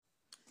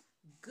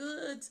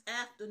Good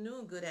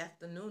afternoon. Good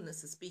afternoon.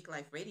 This is Speak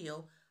Life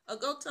Radio.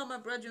 Go tell my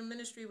brother in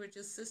ministry with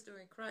your sister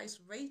in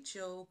Christ,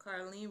 Rachel,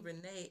 Carlene,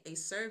 Renee, a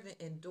servant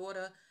and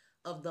daughter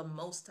of the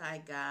Most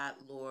High God,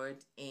 Lord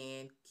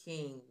and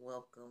King.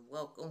 Welcome,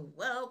 welcome,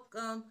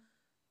 welcome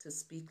to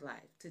Speak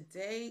Life.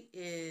 Today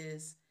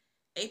is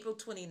April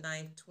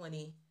 29th,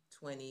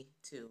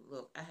 2022.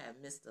 Look, I have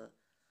missed a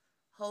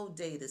whole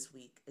day this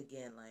week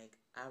again. Like,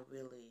 I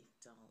really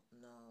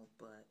don't know,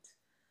 but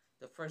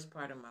the first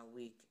part of my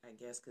week, I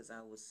guess, because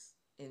I was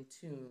in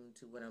tune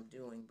to what I'm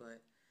doing.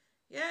 But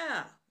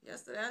yeah,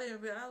 yesterday I didn't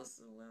realize.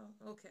 Well,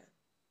 okay,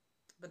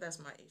 but that's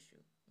my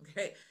issue.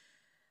 Okay,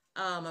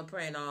 I'm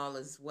praying all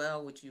is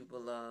well with you,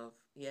 beloved.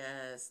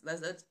 Yes,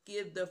 let's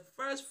give the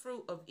first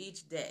fruit of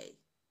each day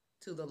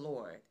to the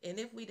Lord. And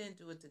if we didn't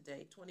do it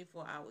today,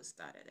 24 hours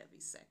started every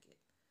second.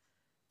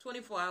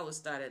 24 hours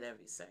started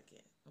every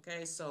second.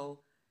 Okay,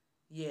 so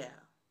yeah,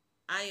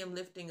 I am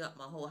lifting up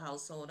my whole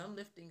household. I'm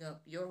lifting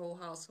up your whole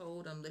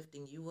household. I'm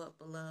lifting you up,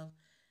 beloved.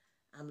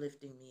 I'm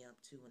lifting me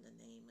up too in the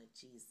name of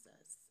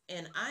Jesus.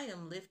 And I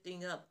am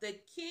lifting up the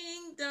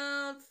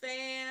kingdom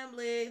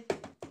family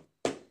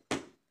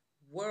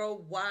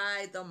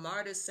worldwide, the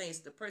martyr saints,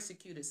 the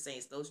persecuted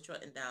saints, those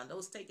trodden down,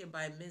 those taken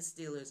by men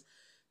stealers,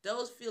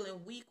 those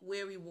feeling weak,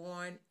 weary,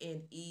 worn,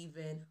 and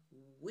even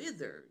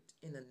withered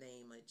in the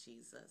name of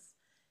Jesus.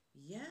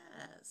 Yes,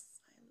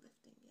 I am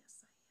lifting.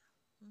 Yes, I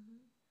am.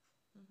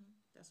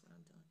 That's what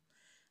I'm doing.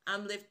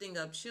 I'm lifting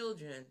up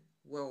children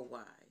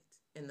worldwide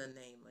in the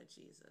name of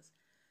Jesus.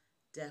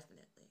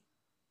 Definitely.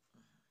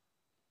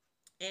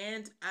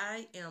 And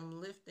I am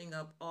lifting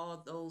up all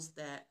those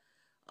that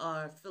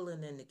are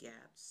filling in the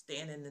gaps,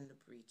 standing in the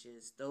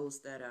breaches, those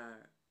that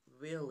are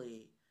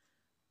really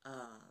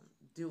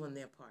doing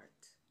their part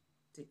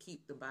to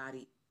keep the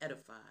body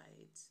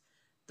edified.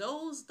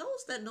 Those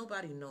that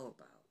nobody know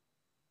about.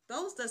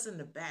 Those that's in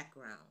the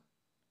background.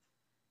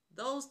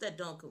 Those that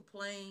don't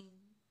complain,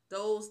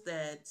 those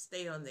that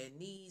stay on their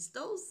knees,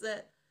 those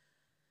that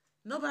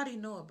nobody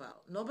know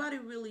about. Nobody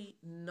really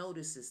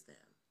notices them.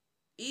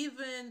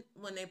 Even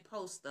when they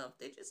post stuff,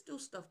 they just do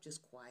stuff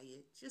just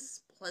quiet,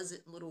 just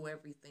pleasant little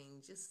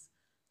everything, just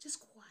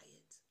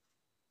quiet.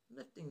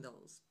 Lifting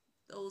those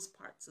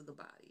parts of the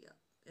body up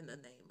in the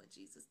name of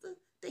Jesus.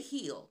 The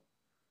heel.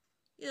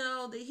 You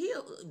know, the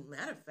heel,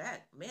 matter of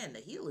fact, man, the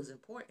heel is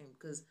important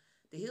because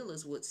the heel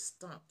is what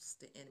stomps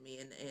the enemy,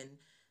 and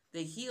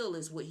the heel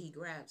is what he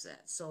grabs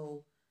at.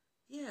 So,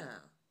 yeah,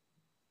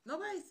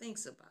 nobody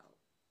thinks about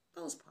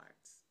those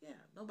parts. Yeah,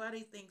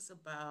 nobody thinks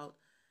about,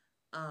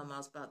 I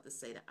was about to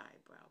say the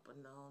eyebrow, but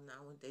no,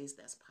 nowadays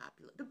that's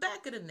popular. The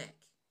back of the neck.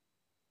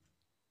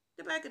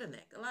 The back of the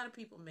neck. A lot of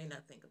people may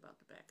not think about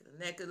the back of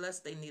the neck unless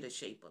they need a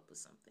shape up or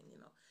something, you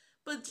know.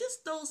 But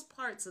just those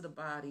parts of the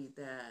body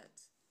that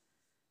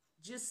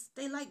just,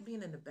 they like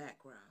being in the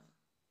background.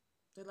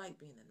 They like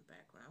being in the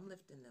background. I'm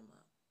lifting them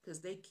up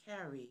because they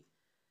carry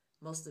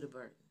most of the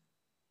burden.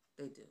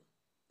 They do.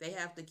 They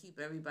have to keep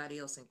everybody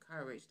else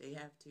encouraged.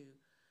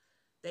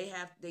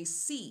 They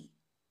see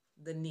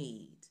the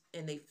need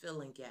and they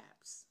fill in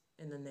gaps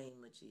in the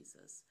name of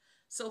Jesus.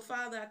 So,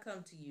 Father, I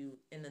come to you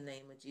in the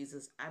name of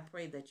Jesus. I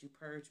pray that you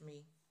purge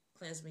me,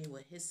 cleanse me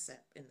with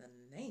hyssop in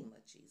the name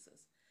of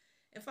Jesus.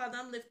 And Father,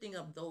 I'm lifting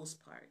up those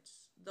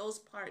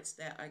parts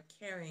that are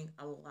carrying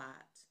a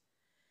lot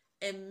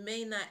and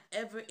may not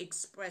ever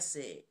express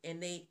it,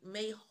 and they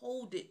may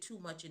hold it too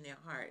much in their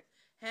heart.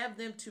 Have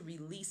them to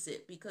release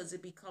it because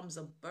it becomes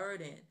a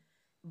burden.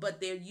 But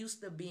they're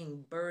used to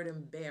being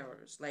burden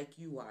bearers like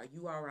you are.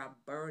 You are our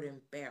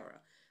burden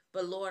bearer.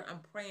 But Lord, I'm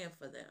praying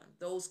for them.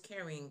 Those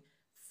carrying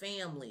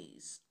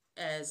families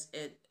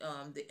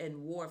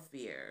in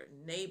warfare,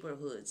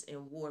 neighborhoods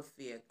in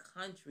warfare,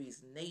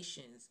 countries,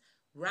 nations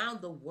around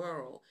the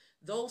world.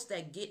 Those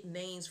that get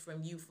names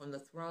from you from the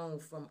throne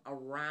from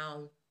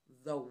around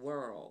the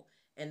world,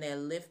 and they're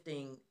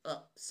lifting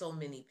up so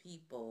many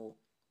people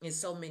in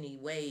so many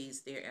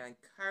ways. They're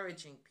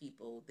encouraging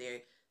people.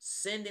 They're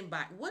sending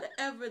by,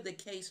 whatever the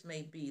case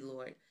may be,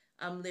 Lord.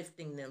 I'm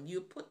lifting them. You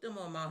put them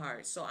on my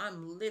heart, so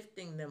I'm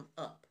lifting them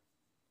up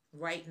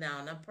right now.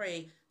 And I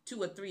pray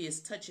 2 or 3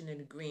 is touching and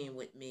agreeing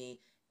with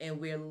me,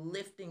 and we're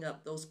lifting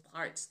up those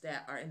parts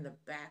that are in the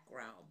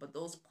background, but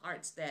those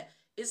parts that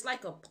it's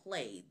like a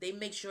play. They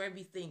make sure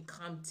everything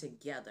come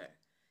together.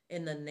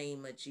 In the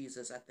name of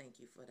Jesus, I thank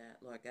you for that,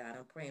 Lord God.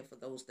 I'm praying for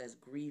those that's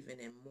grieving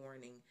and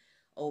mourning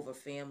over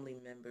family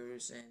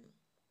members, and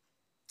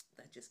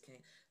that just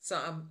can't. So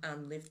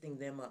I'm lifting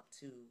them up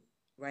too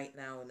right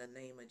now in the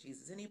name of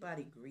Jesus.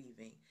 Anybody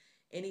grieving,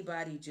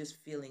 anybody just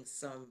feeling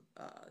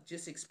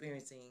just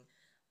experiencing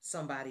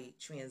somebody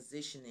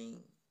transitioning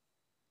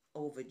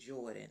over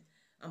Jordan.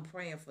 I'm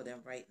praying for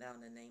them right now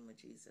in the name of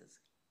Jesus.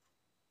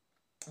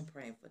 I'm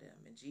praying for them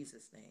in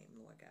Jesus' name,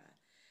 Lord God.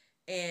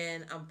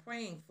 And I'm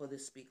praying for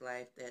this Speak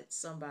Life that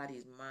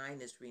somebody's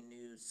mind is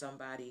renewed,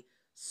 somebody's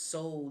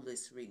soul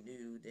is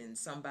renewed, and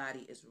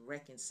somebody is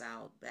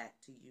reconciled back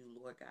to you,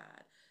 Lord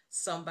God.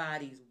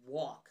 Somebody's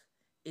walk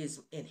is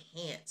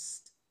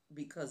enhanced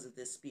because of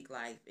this Speak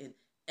Life, and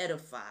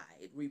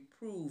edified,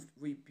 reproved,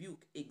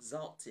 rebuked,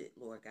 exalted,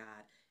 Lord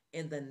God,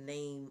 in the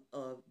name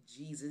of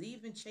Jesus,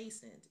 even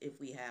chastened if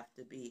we have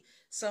to be.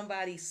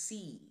 Somebody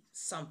see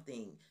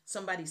something,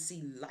 somebody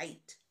see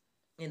light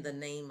in the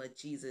name of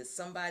Jesus.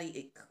 Somebody,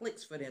 it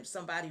clicks for them.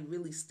 Somebody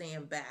really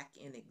stand back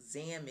and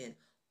examine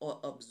or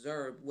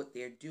observe what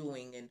they're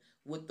doing and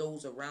what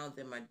those around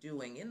them are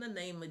doing. In the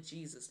name of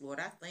Jesus, Lord,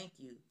 I thank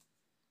you.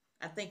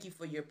 I thank you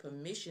for your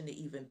permission to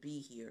even be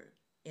here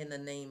in the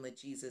name of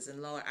Jesus.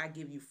 And Lord, I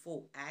give you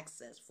full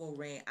access, full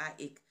reign. I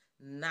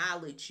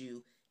acknowledge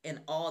you in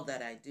all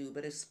that I do,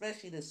 but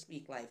especially to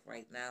speak life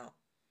right now.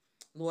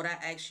 Lord, I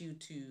ask you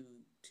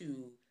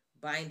to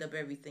bind up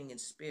everything in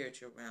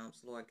spiritual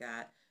realms, Lord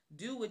God.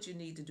 Do what you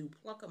need to do.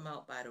 Pluck them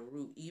out by the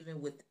root,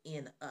 even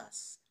within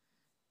us.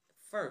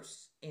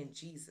 First, in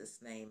Jesus'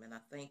 name. And I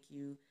thank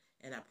you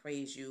and I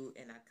praise you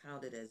and I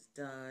count it as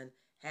done.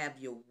 Have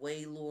your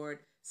way, Lord.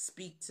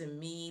 Speak to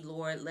me,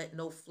 Lord. Let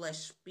no flesh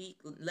speak.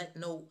 Let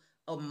no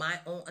of my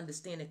own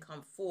understanding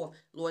come forth.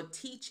 Lord,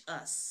 teach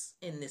us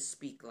in this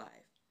Speak Life.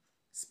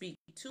 Speak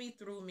to me,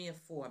 through me, and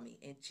for me.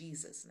 In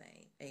Jesus'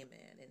 name,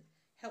 amen. And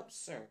help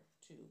sir,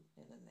 too,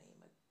 in the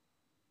name of,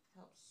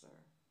 help sir,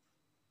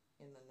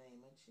 in the name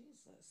of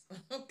Jesus.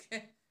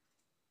 Okay.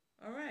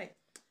 All right.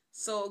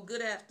 So,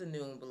 good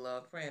afternoon,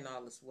 beloved. Praying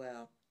all is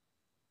well.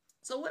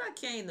 So, what I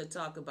came to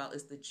talk about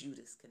is the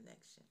Judas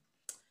connection.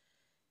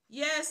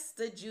 Yes,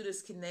 the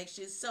Judas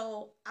connection.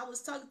 So, I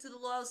was talking to the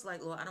Lord. I was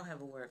like, Lord, I don't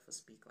have a word for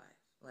Speak Life.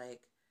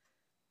 Like,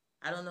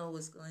 I don't know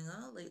what's going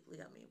on lately.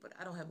 But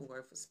I don't have a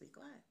word for Speak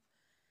Life.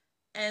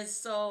 And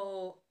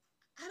so,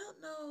 I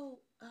don't know.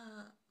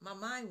 My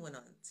mind went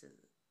on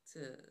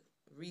to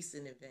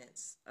recent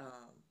events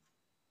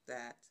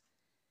that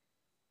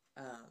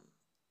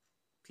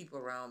people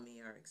around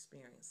me are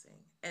experiencing.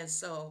 And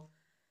so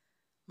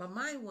my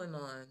mind went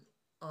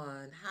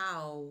on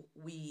how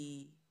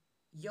we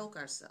yoke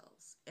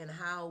ourselves and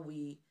how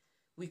we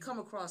come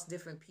across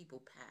different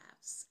people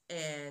paths,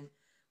 and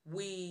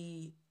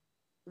we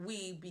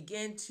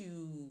begin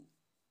to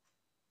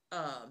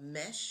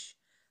mesh.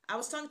 I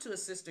was talking to a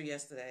sister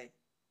yesterday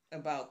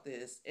about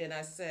this, and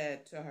I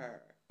said to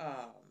her,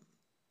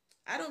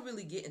 I don't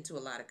really get into a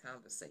lot of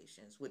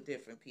conversations with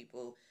different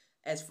people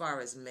as far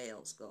as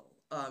males go,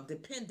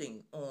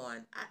 depending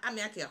on, I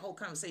mean, I can hold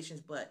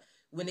conversations, but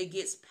when it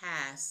gets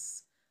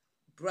past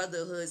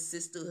brotherhood,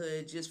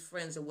 sisterhood, just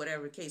friends or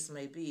whatever the case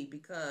may be,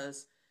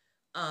 because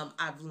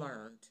I've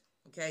learned,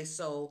 okay,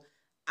 so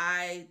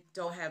I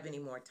don't have any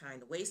more time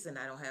to waste, and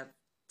I don't have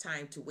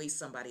time to waste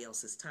somebody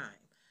else's time.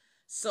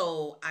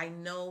 So I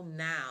know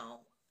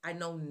now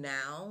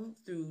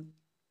through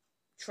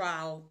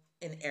trial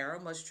and error,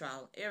 much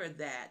trial and error,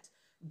 that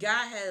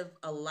God have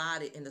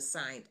allotted and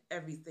assigned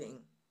everything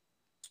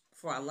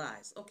for our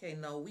lives. Okay,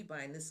 no, we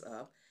buying this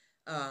up.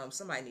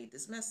 Somebody need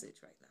this message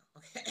right now.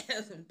 Okay,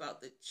 I'm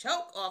about to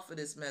choke off of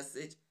this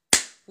message.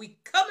 We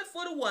coming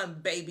for the one,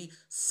 baby.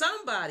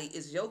 Somebody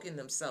is yoking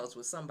themselves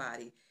with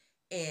somebody,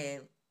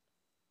 and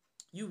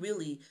you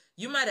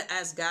might have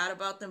asked God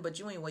about them, but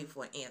you ain't wait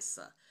for an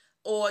answer,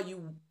 or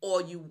you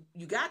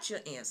got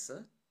your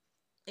answer,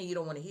 and you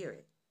don't want to hear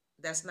it.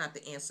 That's not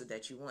the answer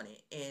that you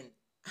wanted.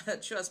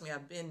 And trust me,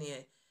 I've been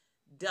there,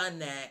 done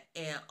that,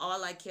 and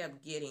all I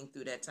kept getting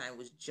through that time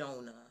was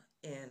Jonah.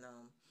 And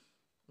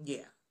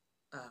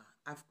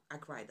I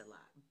cried a lot.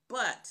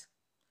 But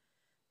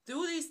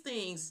through these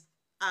things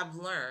I've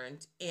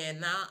learned, and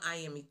now I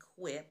am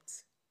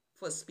equipped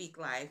for Speak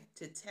Life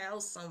to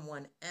tell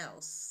someone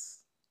else.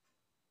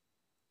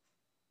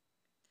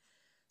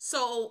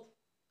 So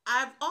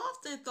I've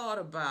often thought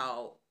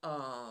about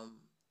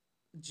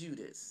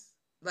Judas.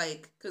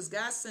 Like, because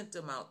God sent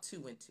them out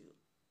 2 and 2.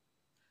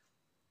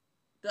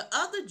 The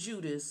other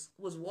Judas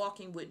was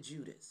walking with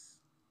Judas.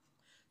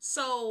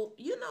 So,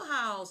 you know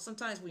how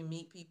sometimes we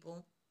meet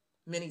people,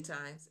 many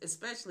times,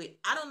 especially,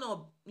 I don't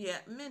know, yeah,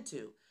 men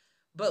too,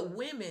 but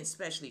women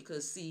especially,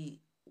 because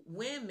see,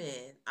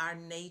 women, our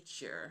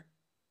nature,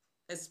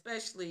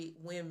 especially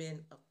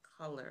women of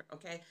color,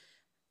 okay,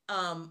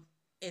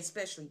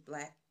 especially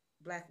black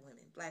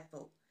women, black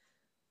folk,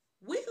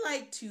 we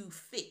like to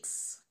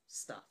fix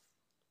stuff.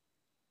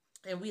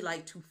 And we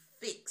like to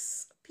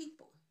fix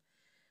people.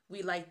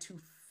 We like to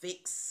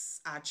fix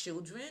our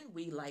children.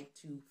 We like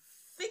to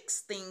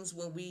fix things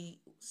when we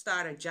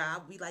start a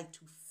job. We like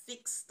to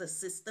fix the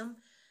system.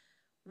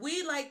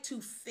 We like to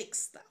fix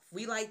stuff.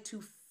 We like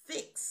to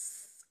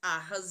fix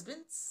our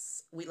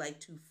husbands. We like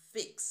to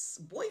fix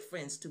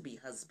boyfriends to be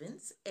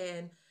husbands.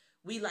 And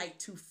we like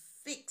to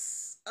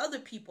fix other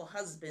people's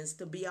husbands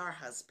to be our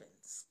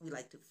husbands. We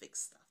like to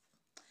fix stuff.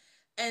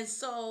 And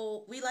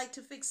so we like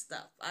to fix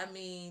stuff. I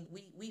mean,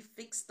 we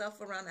fix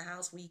stuff around the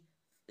house. We,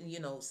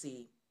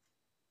 see,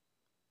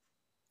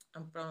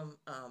 I'm from,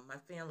 my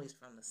family's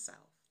from the South,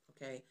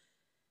 okay?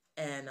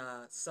 And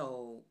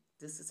so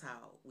this is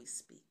how we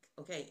speak,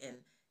 okay?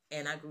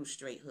 And I grew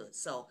straight hood.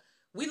 So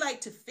we like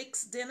to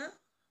fix dinner.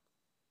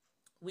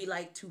 We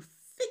like to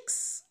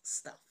fix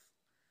stuff,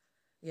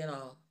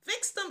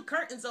 fix them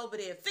curtains over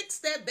there, fix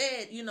that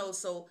bed,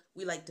 so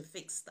we like to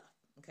fix stuff,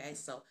 okay?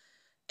 So,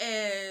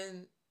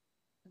 And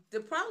the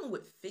problem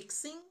with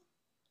fixing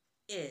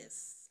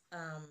is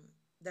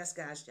that's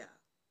God's job.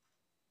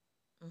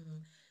 hmm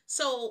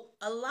So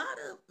a lot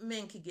of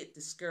men can get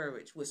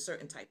discouraged with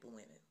certain type of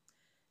women,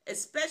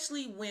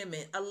 especially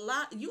women.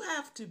 You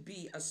have to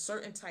be a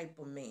certain type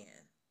of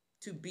man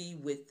to be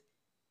with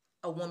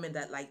a woman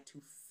that like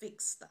to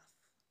fix stuff.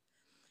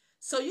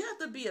 So you have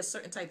to be a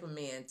certain type of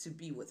man to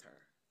be with her.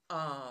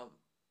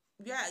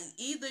 Yeah,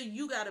 either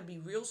you got to be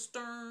real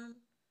stern,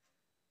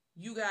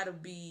 you got to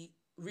be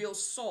real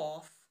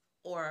soft,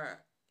 or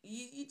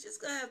you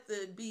just gonna have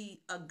to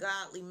be a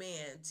godly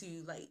man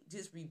to like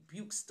just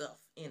rebuke stuff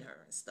in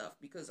her and stuff,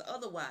 because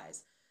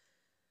otherwise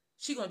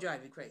she gonna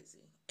drive you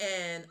crazy,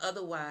 and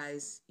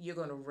otherwise you're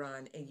gonna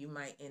run and you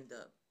might end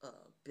up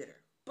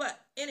bitter. But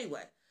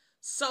anyway,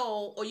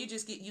 so, or you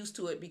just get used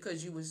to it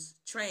because you was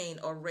trained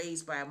or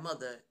raised by a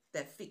mother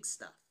that fixed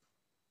stuff.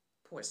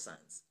 Poor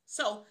sons.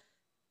 So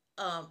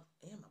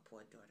and my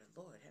poor daughter,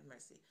 Lord have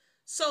mercy.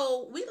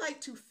 So we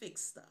like to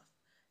fix stuff.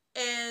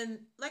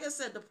 And like I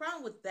said, the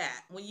problem with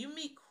that, when you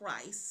meet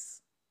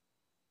Christ,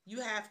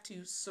 you have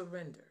to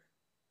surrender.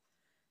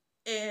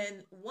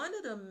 And one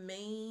of the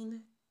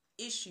main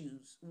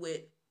issues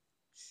with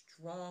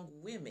strong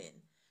women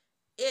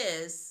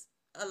is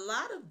a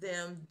lot of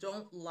them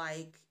don't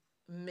like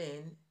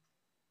men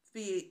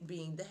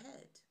being the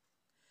head.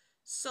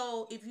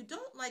 So if you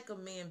don't like a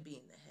man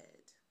being the head,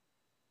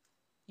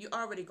 you're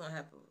already going to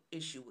have an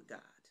issue with God.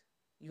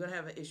 You're going to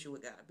have an issue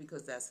with God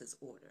because that's his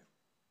order.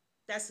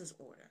 That's his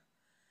order.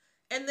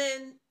 And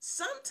then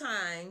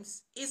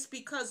sometimes it's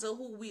because of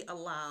who we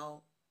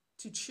allow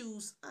to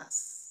choose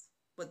us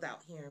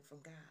without hearing from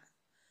God.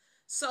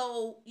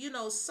 So,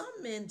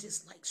 some men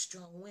just like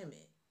strong women.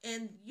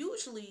 And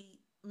usually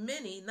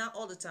many, not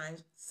all the time,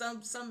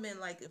 some men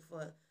like it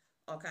for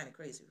all kind of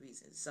crazy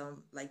reasons.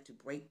 Some like to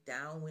break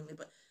down women,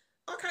 but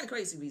all kind of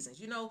crazy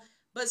reasons,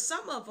 But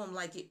some of them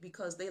like it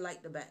because they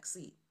like the back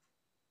seat.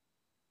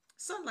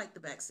 Some like the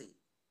back seat.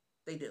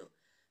 They do.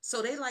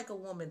 So they like a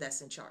woman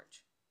that's in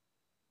charge.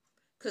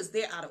 Because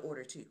they're out of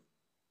order too.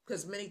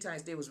 Because many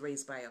times they was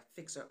raised by a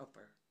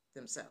fixer-upper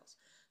themselves.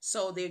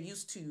 So they're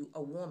used to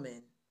a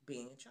woman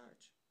being in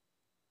charge.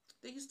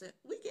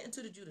 We get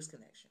into the Judas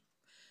connection.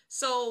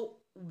 So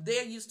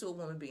they're used to a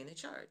woman being in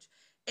charge.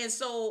 And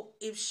so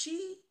if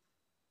she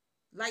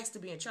likes to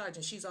be in charge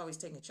and she's always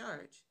taking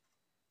charge,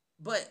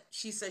 but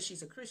she says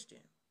she's a Christian,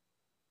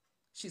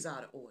 she's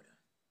out of order.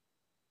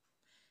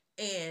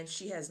 And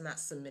she has not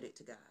submitted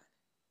to God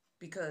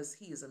because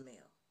he is a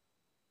male,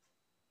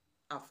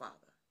 our Father.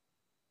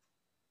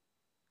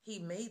 He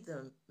made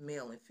them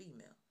male and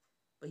female,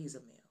 but he's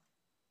a male,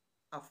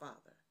 our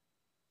Father,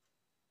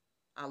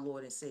 our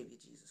Lord and Savior,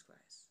 Jesus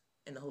Christ,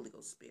 and the Holy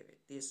Ghost Spirit.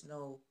 There's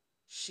no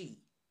she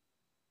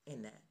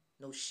in that.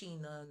 No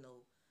Sheena,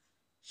 no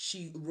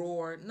she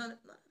roar, none of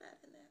that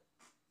in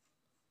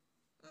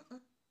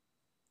that.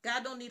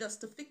 God don't need us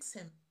to fix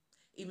him,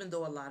 even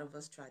though a lot of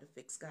us try to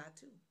fix God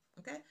too.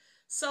 Okay?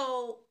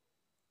 So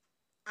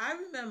I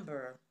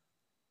remember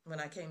when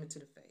I came into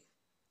the faith,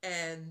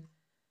 and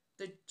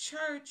the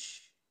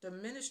church, the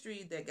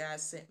ministry that God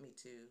sent me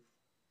to,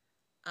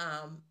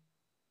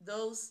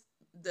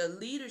 the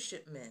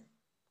leadership men,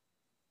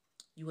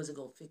 you wasn't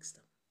gonna fix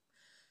them.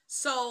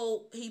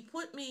 So he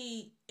put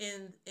me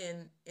in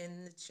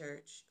the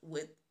church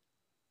with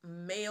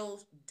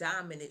male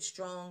dominant,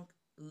 strong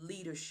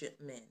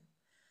leadership men.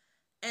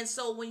 And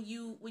so when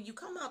you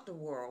come out the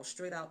world,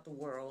 straight out the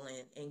world,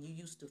 and you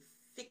used to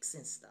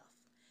fixing stuff,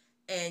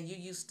 and you're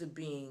used to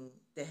being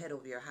the head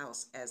of your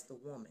house as the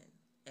woman,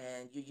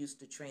 and you're used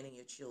to training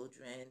your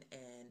children,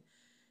 and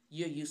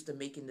you're used to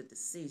making the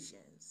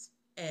decisions,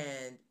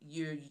 and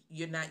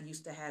you're not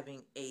used to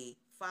having a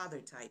father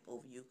type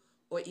over you,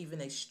 or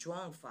even a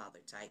strong father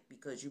type,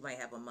 because you might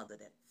have a mother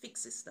that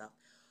fixes stuff.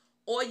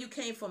 Or you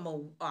came from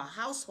a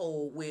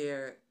household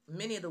where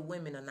many of the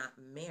women are not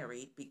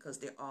married because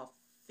they're all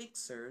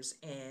fixers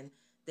and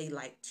they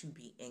like to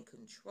be in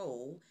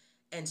control.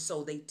 And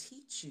so they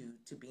teach you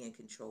to be in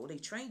control. They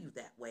train you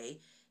that way.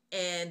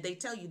 And they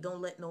tell you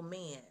don't let no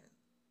man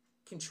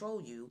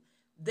control you.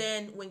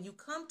 Then when you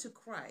come to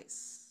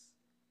Christ,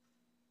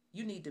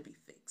 you need to be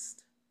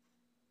fixed.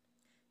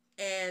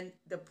 And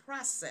the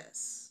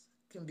process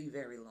can be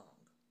very long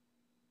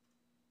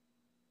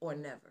or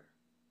never.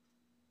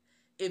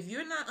 If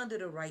you're not under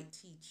the right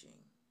teaching,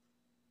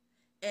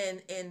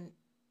 and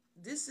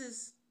this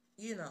is,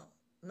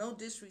 no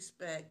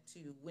disrespect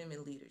to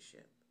women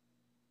leadership.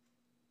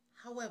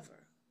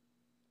 However,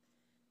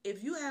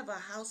 if you have a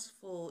house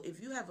full,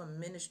 if you have a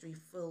ministry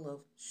full of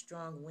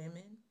strong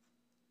women,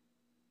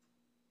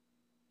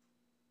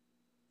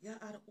 you're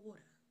out of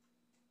order.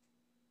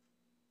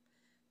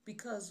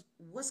 Because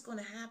what's going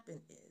to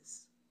happen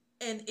is,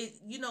 and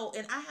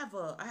I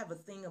have a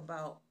thing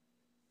about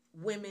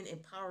women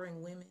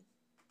empowering women.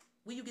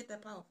 Where you get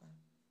that power from?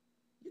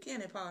 You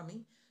can't empower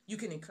me. You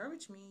can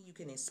encourage me. You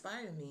can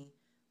inspire me.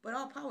 But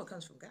all power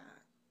comes from God.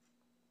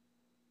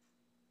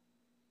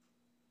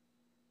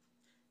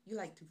 You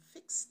like to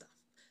fix stuff.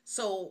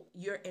 So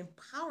you're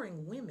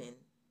empowering women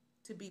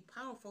to be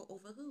powerful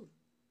over who?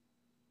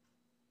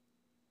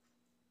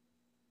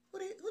 Who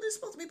they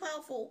supposed to be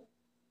powerful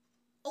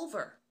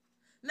over?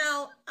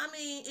 Now, I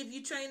mean, if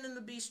you train them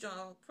to be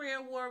strong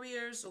prayer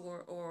warriors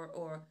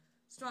or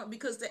strong,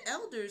 because the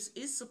elders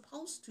is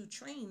supposed to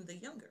train the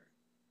younger,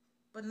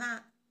 but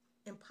not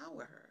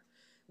empower her.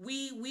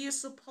 We are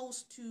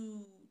supposed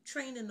to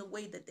train in the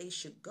way that they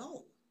should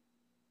go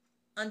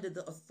under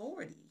the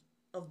authority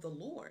of the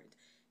Lord.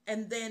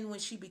 And then when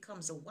she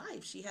becomes a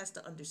wife, she has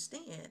to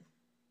understand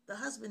the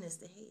husband is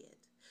the head.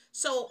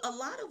 So a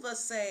lot of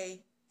us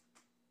say,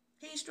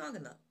 he ain't strong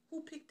enough.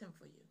 Who picked him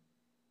for you?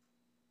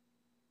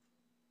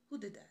 Who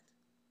did that?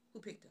 Who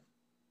picked him?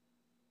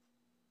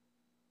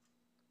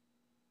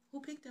 Who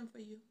picked him for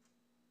you?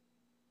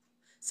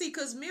 See,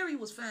 because Mary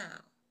was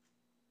found.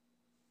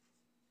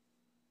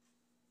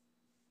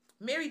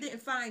 Mary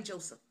didn't find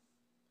Joseph.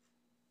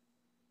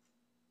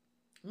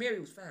 Mary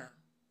was found.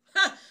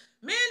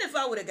 Man, if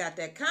I would have got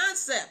that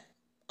concept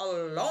a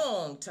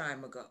long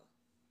time ago.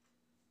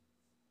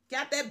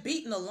 Got that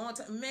beaten a long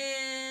time.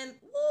 Man,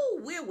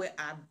 woo, where would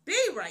I be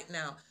right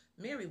now?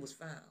 Mary was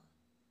found.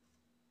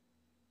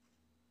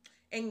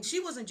 And she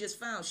wasn't just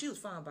found. She was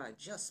found by a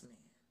just man.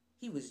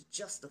 He was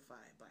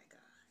justified by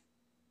God.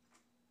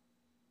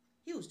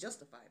 He was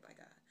justified by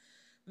God.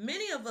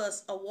 Many of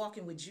us are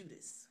walking with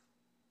Judas,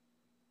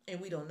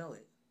 and we don't know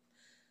it.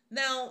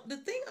 Now, the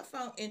thing I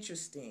found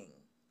interesting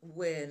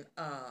when,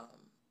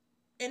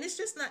 and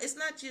it's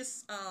not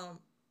just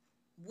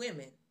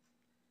women.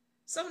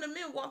 Some of the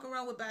men walking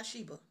around with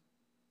Bathsheba.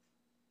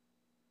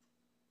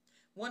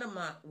 One of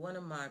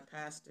my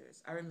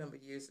pastors, I remember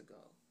years ago,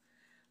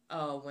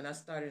 when I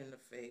started in the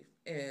faith,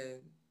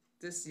 and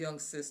this young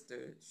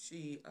sister,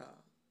 she,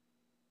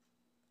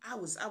 I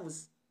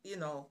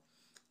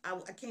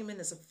came in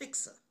as a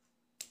fixer.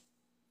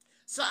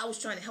 So I was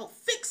trying to help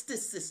fix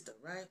this sister,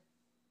 right?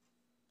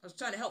 I was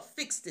trying to help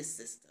fix this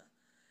sister.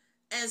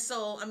 And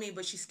so, I mean,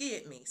 but she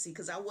scared me, see,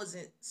 because I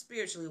wasn't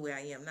spiritually where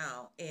I am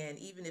now. And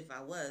even if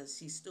I was,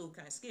 she still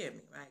kind of scared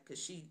me, right?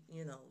 Because she,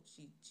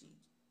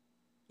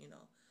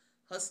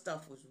 her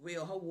stuff was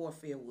real. Her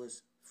warfare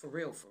was for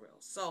real, for real.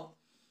 So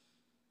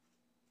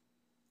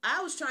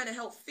I was trying to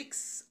help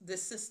fix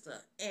this sister.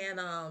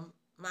 And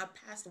my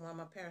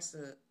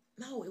pastor,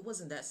 no, it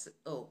wasn't that.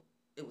 Oh,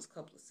 it was a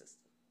couple of sisters.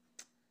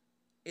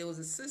 It was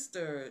a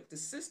sister. The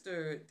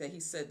sister that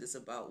he said this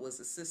about was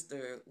a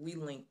sister we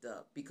linked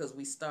up because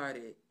we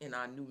started in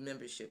our new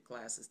membership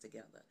classes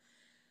together.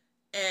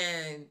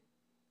 And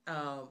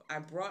I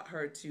brought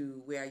her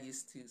to where I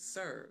used to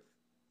serve.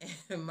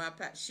 And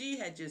she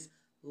had just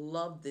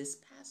loved this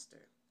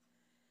pastor.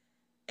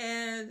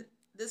 And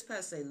this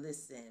pastor said,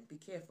 listen, be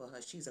careful of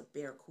her. She's a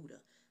barracuda.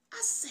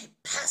 I said,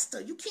 Pastor,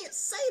 you can't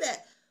say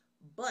that.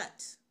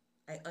 But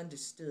I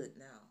understood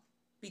now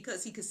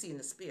because he could see in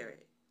the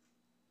spirit.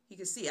 He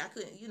could see. I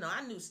couldn't,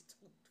 I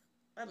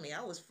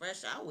was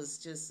fresh. I was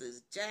just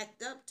as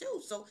jacked up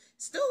too. So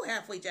still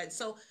halfway jacked.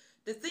 So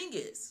the thing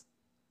is,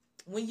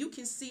 when you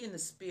can see in the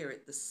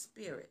spirit,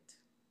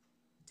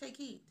 take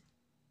heed.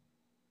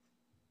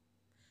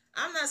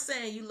 I'm not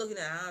saying you looking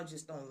at, I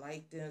just don't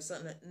like them,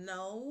 something.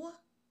 No,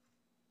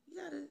 you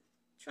got to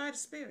try the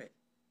spirit.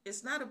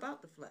 It's not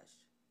about the flesh.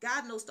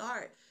 God knows the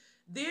heart.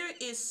 There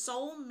is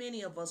so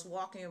many of us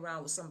walking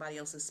around with somebody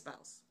else's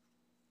spouse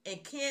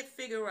and can't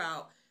figure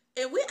out.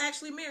 And we're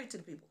actually married to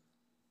the people.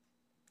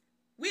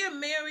 We are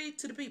married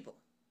to the people.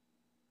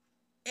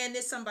 And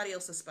it's somebody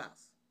else's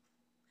spouse.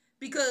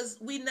 Because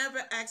we never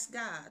asked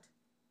God.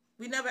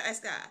 We never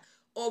asked God.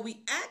 Or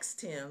we asked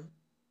him,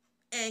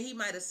 and he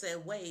might have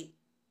said, wait.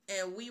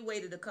 And we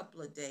waited a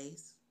couple of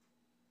days,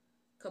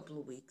 couple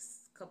of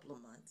weeks, couple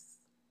of months.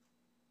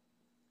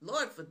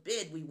 Lord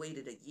forbid we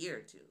waited a year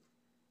or two.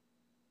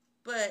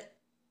 But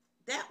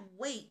that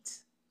wait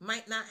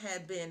might not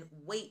have been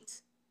wait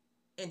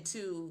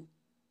until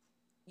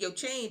your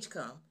change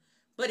come,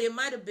 but it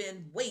might have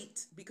been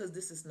wait because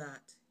this is not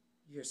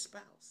your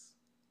spouse.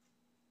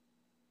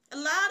 A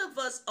lot of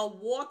us are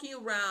walking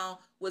around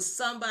with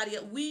somebody.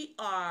 We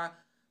are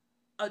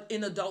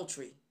in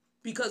adultery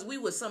because we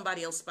were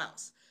somebody else's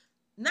spouse.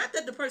 Not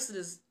that the person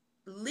is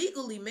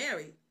legally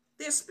married.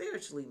 They're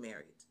spiritually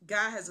married.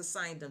 God has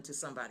assigned them to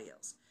somebody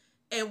else.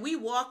 And we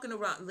walking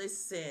around,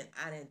 listen,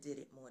 I done did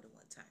it more than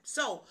one time.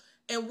 So,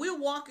 and we're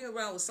walking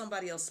around with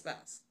somebody else's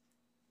spouse.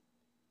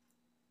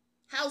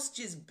 House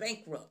just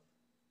bankrupt.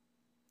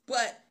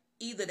 But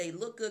either they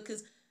look good,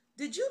 because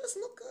did Judas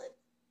look good?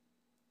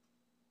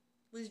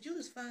 Was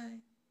Judas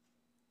fine?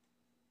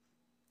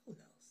 Who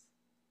knows?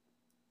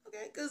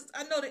 Okay, because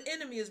I know the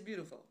enemy is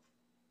beautiful.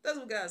 That's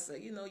what God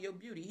said. You know, your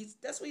beauty.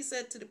 That's what he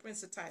said to the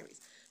Prince of Tyre.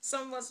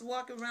 Some of us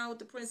walking around with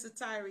the Prince of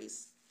Tyre.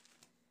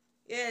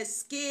 Yeah,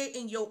 scared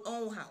in your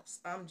own house.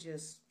 I'm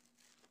just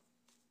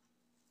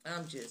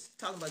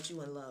talking about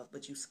you in love,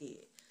 but you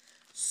scared.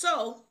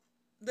 So,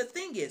 the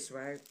thing is,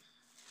 right?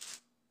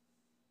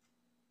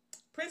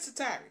 Prince of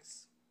Tyre.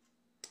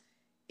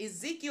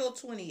 Ezekiel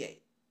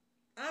 28.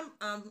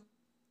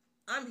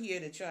 I'm here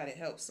to try to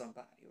help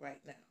somebody right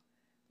now.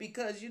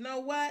 Because you know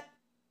what?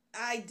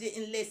 I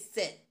didn't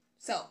listen.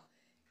 So,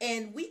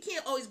 And we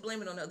can't always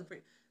blame it on other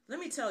people. Let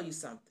me tell you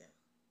something.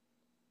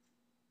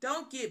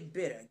 Don't get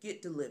bitter.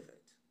 Get delivered.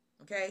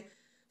 Okay?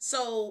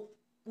 So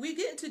we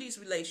get into these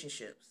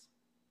relationships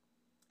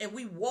and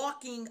we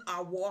walking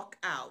our walk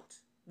out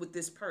with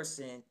this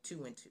person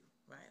 2 and 2,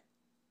 right?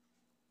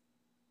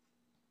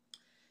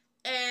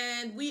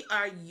 And we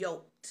are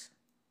yoked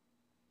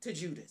to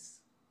Judas.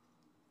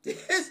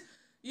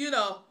 You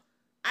know,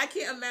 I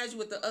can't imagine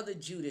what the other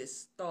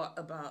Judas thought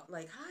about,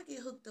 like, how I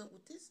get hooked up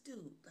with this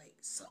dude. Like,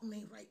 something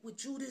ain't right with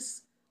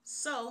Judas.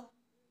 So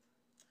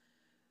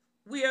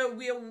we are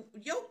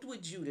yoked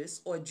with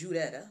Judas or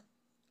Judetta,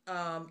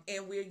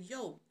 and we're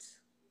yoked.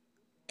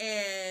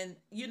 And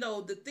you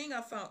know, the thing I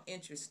found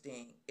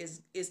interesting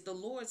is the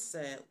Lord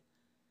said,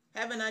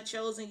 "Haven't I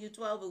chosen you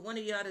 12, and one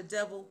of you are the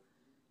devil?"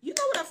 You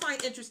know what I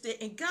find interesting?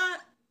 And God,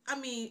 I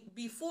mean,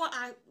 before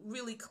I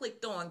really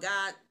clicked on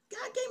God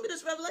gave me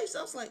this revelation.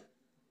 I was like,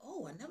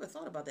 oh, I never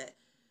thought about that.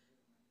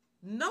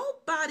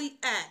 Nobody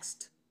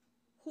asked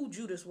who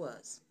Judas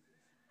was.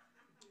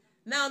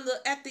 Now,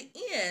 at the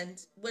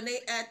end, when they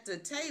at the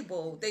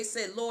table, they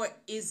said, Lord,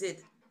 is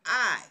it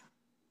I?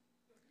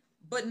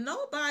 But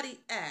nobody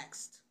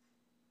asked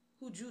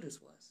who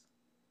Judas was.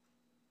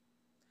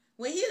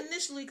 When he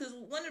initially, because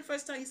one of the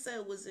first time he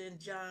said was in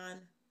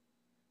John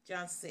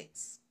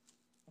 6.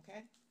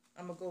 Okay?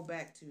 I'm going to go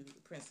back to the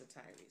Prince of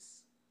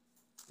Tyrus.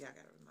 Y'all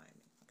got to remind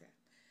me. Okay?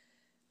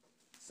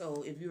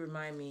 So if you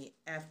remind me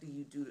after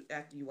you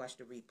watch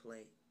the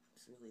replay,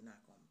 it's really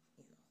not going to,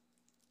 you know.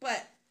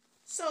 But,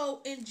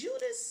 so in John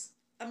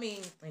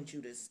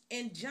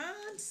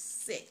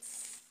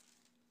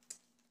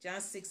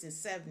 6 and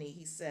 70,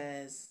 he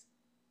says,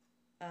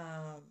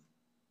 oh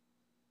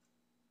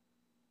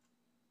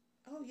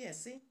yeah,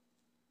 see?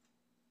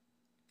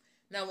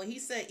 Now when he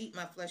said, eat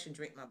my flesh and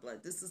drink my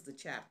blood, this is the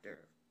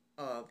chapter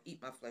of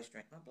eat my flesh,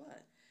 drink my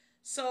blood.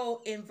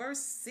 So in verse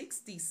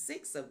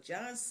 66 of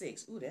John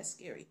 6, ooh, that's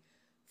scary.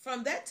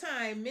 From that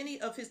time,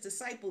 many of his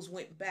disciples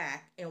went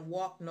back and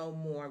walked no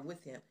more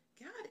with him.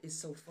 God is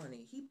so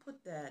funny. He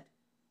put that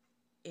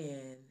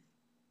in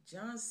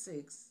John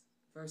 6,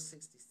 verse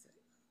 66.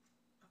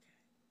 Okay.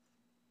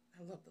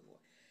 I love the Lord.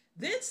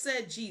 Then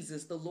said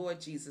Jesus, the Lord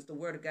Jesus, the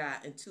word of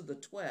God, unto the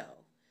 12,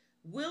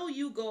 will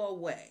you go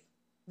away?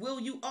 Will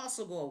you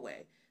also go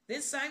away?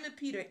 Then Simon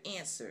Peter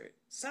answered.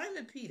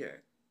 Simon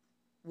Peter,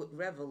 with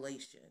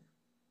revelation.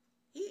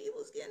 He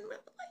was getting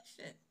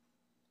revelation.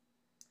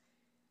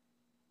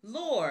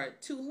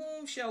 Lord, to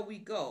whom shall we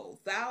go?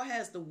 Thou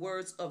hast the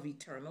words of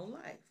eternal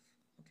life.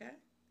 Okay?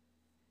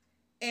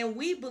 And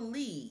we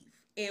believe,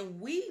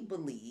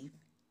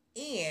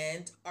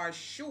 and are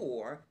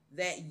sure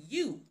that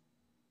you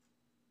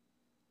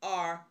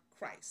are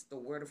Christ, the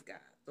Word of God,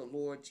 the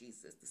Lord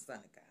Jesus, the Son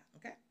of God.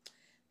 Okay?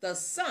 The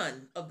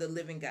Son of the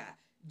living God.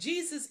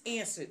 Jesus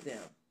answered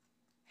them,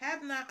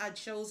 have not I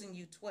chosen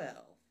you 12,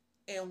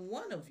 and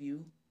one of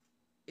you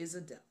is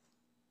a devil.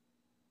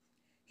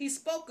 He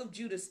spoke of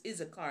Judas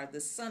Issachar, the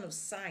son of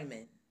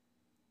Simon.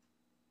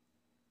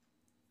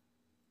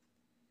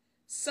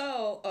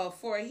 So,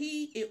 for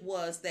he it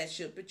was that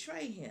should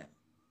betray him,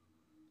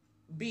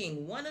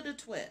 being one of the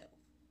 12.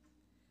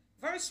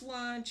 Verse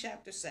 1,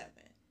 chapter 7.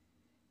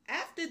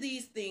 After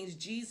these things,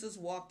 Jesus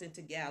walked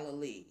into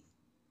Galilee.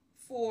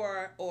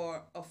 For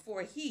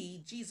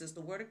he, Jesus,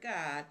 the word of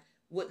God,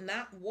 would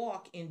not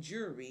walk in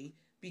Jewry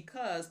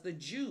because the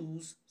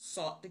Jews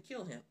sought to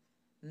kill him.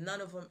 None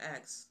of them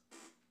asked,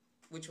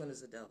 which one is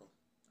the devil?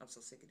 I'm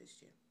so sick of this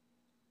chair.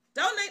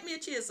 Donate me a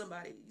chair,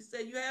 somebody. You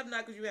said you have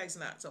not because you asked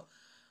not. So,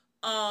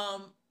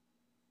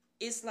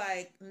 it's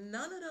like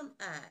none of them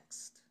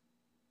asked.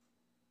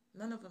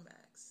 None of them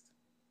asked.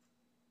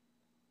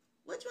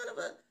 Which one of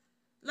us?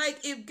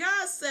 Like if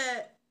God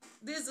said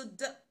there's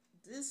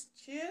this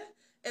chair,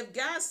 if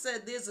God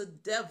said there's a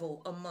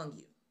devil among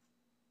you,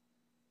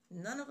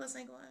 none of us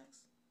ain't gonna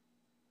ask.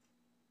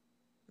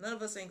 None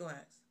of us ain't gonna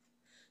ask.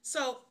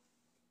 So,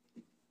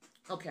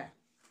 okay.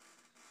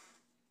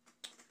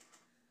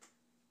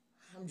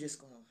 I'm just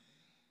going,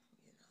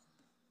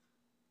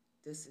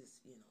 this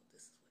is what it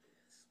is.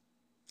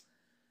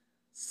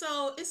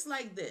 So it's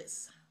like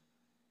this.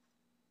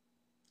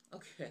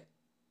 Okay.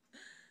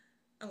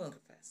 I'm going to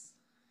confess.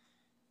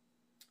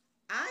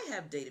 I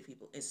have dated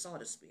people and saw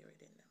the spirit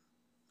in them.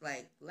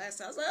 Like last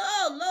time I was like,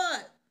 oh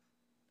Lord.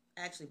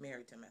 I actually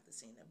married him after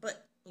seeing that.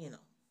 But,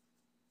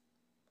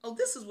 Oh,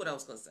 this is what I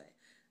was going to say.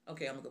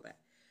 Okay, I'm going to go back.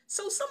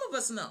 So some of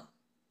us know.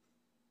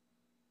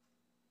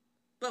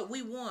 But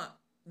we want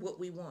what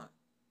we want.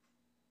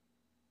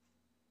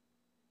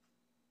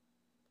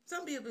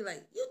 Some people be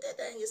like, you did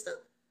that and you still...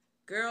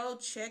 Girl,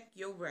 check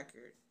your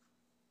record.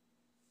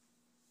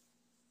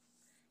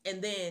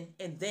 And then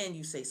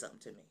you say something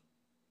to me.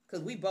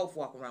 Because we both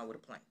walk around with a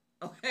plane.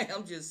 Okay,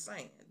 I'm just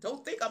saying.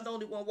 Don't think I'm the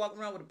only one walking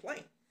around with a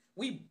plane.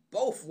 We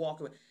both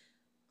walk around.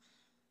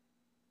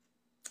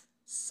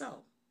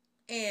 So,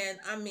 and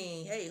I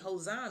mean, hey,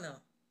 Hosea.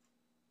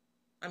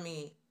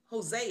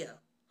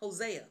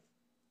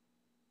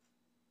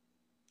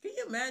 Can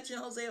you imagine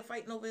Hosea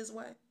fighting over his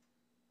wife?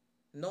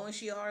 Knowing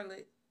she a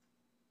harlot?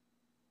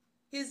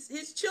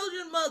 His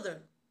children's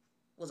mother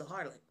was a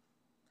harlot.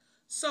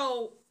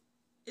 So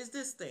it's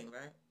this thing,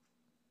 right?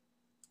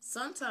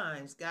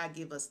 Sometimes God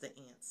give us the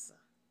answer,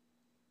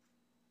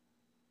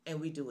 and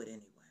we do it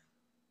anyway.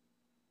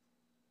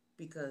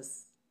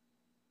 Because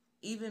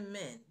even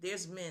men,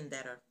 there's men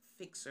that are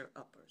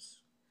fixer-uppers.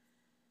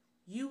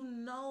 You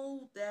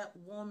know that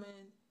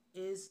woman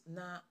is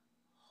not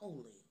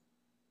holy,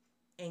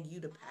 and you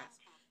the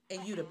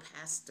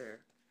pastor.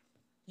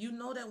 You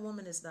know that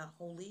woman is not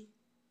holy,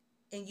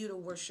 and you the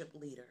worship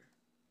leader.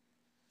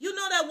 You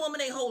know that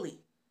woman ain't holy.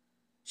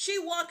 She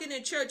walking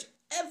in church,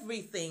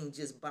 everything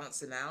just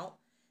bouncing out.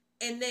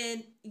 And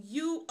then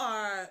you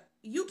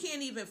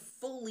can't even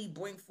fully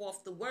bring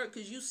forth the word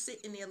because you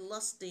sitting there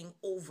lusting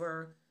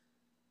over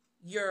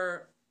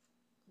your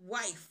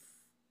wife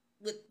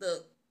with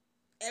the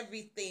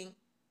everything.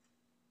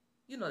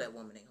 You know that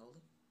woman ain't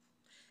holy.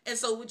 And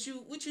so what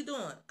you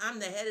doing? I'm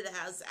the head of the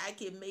house. I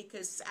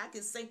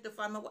can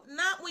sanctify my wife.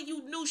 Not when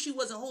you knew she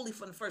wasn't holy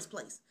from the first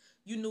place.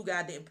 You knew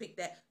God didn't pick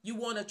that. You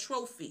want a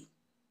trophy.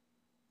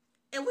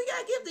 And we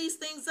gotta give these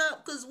things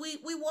up because we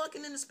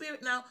walking in the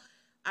spirit now.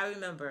 I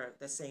remember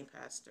the same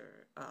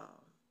pastor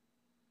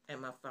at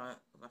my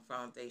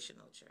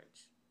foundational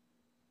church.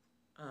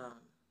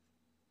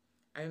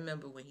 I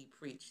remember when he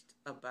preached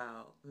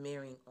about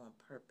marrying on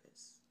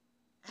purpose.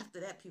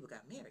 After that, people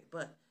got married,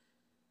 but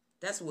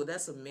that's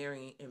a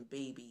marrying and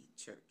baby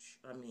church.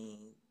 I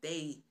mean,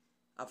 they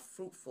are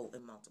fruitful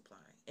and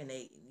multiplying, and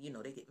they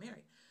get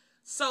married.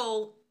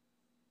 So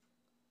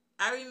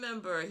I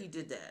remember he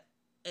did that,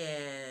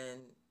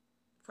 and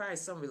probably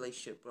some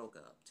relationship broke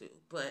up too.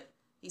 But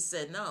he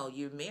said, no,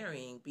 you're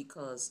marrying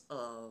because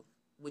of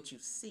what you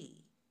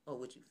see or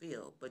what you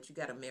feel, but you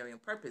got to marry on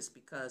purpose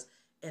because,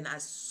 and I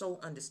so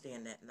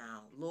understand that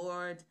now.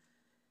 Lord,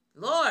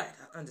 I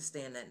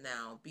understand that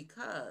now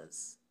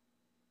because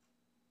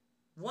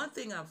one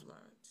thing I've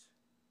learned,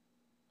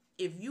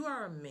 if you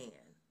are a man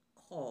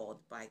called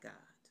by God,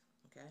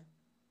 okay?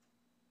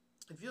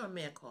 If you're a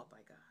man called by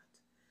God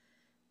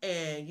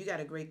and you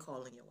got a great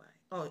call in your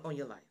life, on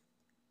your life,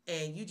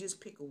 and you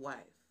just pick a wife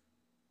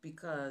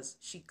because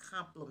she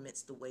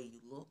compliments the way you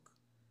look,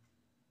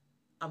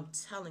 I'm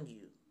telling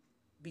you,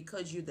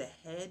 because you're the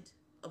head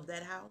of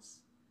that house,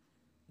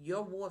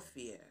 your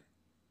warfare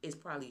is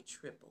probably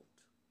tripled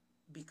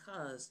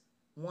because,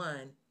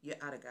 one, you're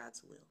out of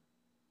God's will.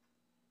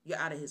 You're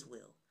out of his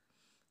will.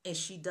 And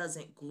she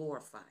doesn't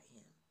glorify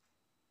him.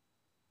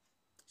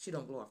 She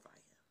don't glorify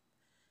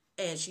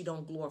him. And she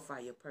don't glorify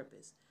your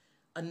purpose.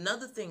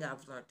 Another thing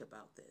I've learned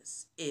about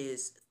this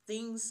is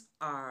things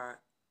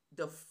are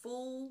the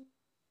full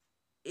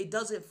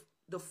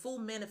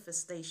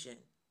manifestation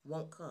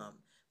won't come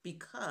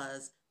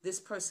because this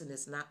person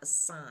is not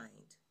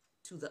assigned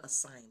to the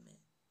assignment.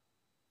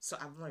 So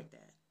I've learned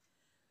that.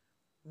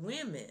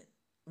 Women,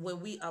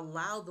 when we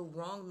allow the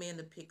wrong man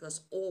to pick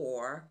us,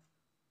 or,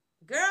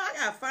 girl, I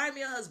gotta find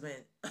me a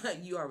husband,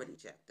 you already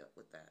jacked up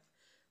with that.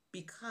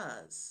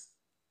 Because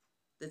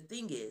the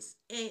thing is,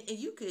 and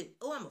you could,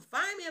 I'm gonna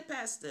find me a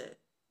pastor,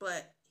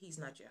 but he's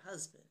not your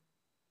husband.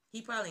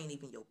 He probably ain't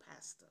even your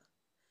pastor.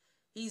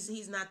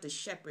 He's not the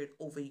shepherd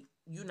over you.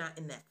 You're not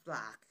in that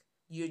flock.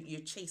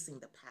 You're chasing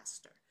the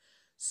pastor.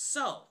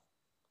 So,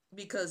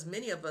 because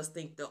many of us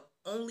think the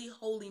only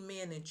holy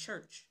man in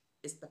church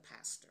is the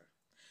pastor.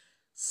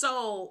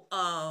 So,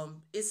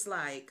 it's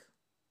like,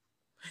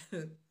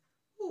 it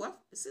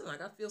seems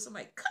like I feel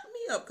somebody cut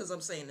me up because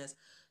I'm saying this.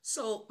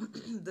 So,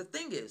 the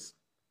thing is,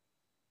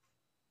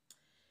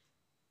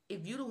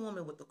 if you're the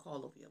woman with the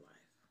call of your life,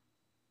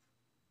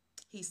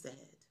 he's the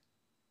head.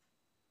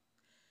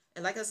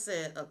 And like I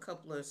said a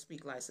couple of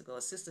speak lights ago,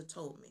 a sister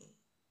told me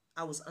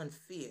I was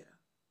unfair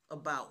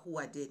about who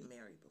I did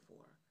marry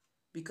before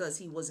because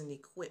he wasn't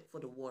equipped for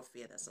the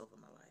warfare that's over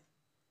my life.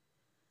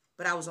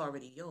 But I was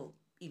already yoked,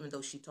 even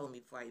though she told me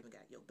before I even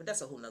got yoked. But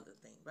that's a whole nother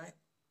thing, right?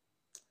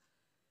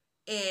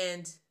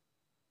 And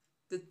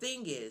the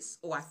thing is,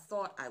 I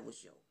thought I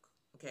was yoked,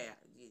 okay?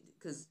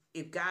 Because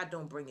if God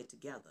don't bring it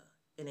together,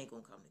 it ain't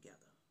going to come together.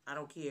 I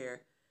don't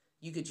care.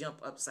 You could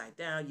jump upside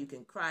down. You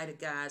can cry to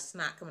God,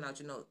 snot coming out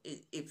your nose.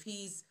 If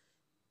he's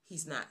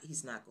not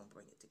going to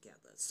bring it together.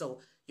 So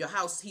your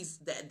house, he's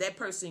that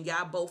person,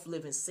 y'all both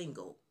living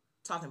single,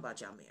 talking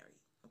about y'all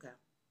married, okay?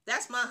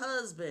 That's my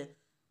husband.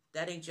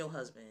 That ain't your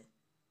husband.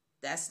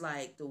 That's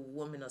like the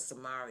woman of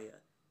Samaria.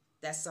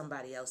 That's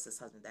somebody else's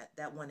husband.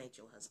 That one ain't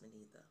your husband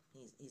either.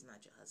 He's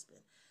not your husband.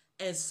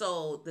 And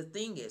so the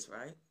thing is,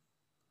 right?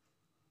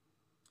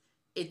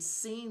 It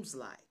seems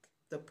like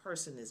the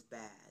person is bad.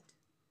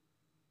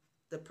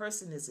 The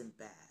person isn't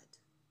bad.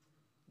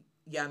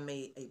 Y'all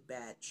made a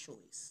bad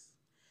choice.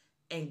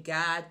 And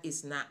God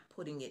is not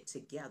putting it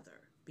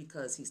together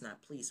because he's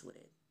not pleased with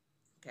it.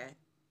 Okay?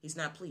 He's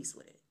not pleased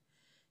with it.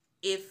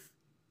 If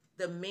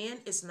the man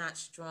is not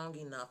strong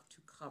enough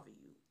to cover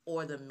you,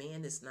 or the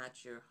man is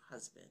not your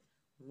husband,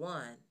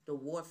 one, the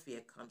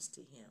warfare comes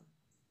to him.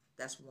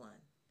 That's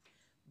one.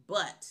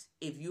 But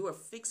if you're a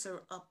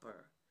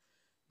fixer-upper,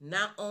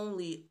 not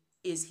only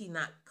is he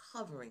not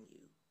covering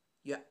you,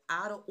 you're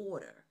out of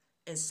order,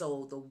 And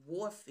so the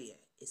warfare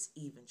is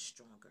even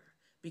stronger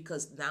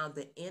because now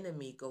the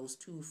enemy goes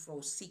to and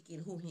fro seeking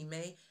whom he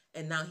may,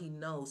 and now he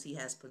knows he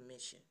has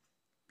permission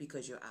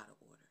because you're out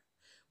of order.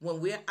 When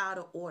we're out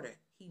of order,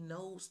 he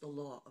knows the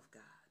law of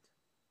God.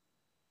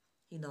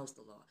 He knows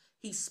the law.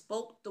 He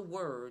spoke the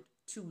word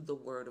to the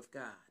word of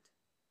God.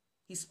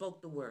 He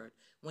spoke the word.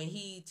 When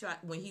he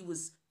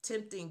was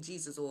tempting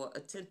Jesus or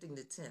attempting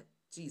to tempt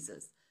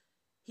Jesus,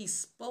 he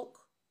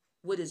spoke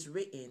what is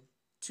written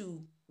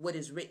to what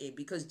is written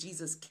because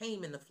Jesus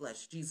came in the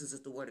flesh. Jesus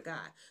is the word of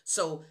God.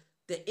 So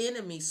the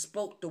enemy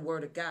spoke the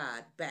word of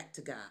God back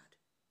to God.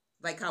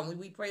 Like how when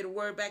we pray the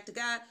word back to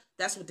God,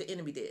 that's what the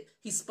enemy did.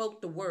 He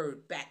spoke the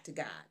word back to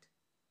God.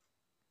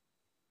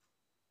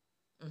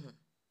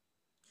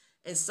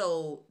 And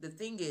so the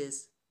thing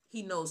is,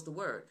 he knows the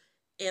word.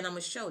 And I'm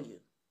going to show you.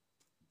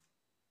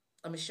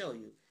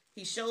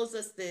 He shows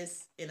us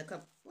this in a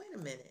couple. Wait a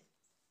minute.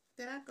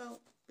 Did I go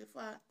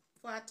before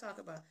I talk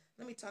about?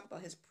 Let me talk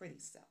about his pretty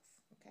self,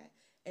 okay?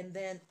 And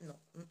then no,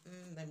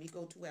 let me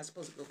go to where I'm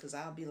supposed to go because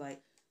I'll be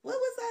like, what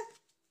was I?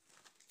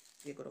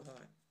 Here go the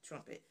horn,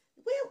 trumpet.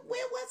 Where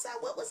was I?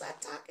 What was I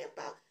talking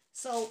about?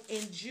 So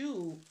in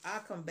Jude,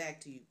 I'll come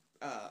back to you.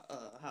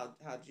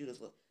 How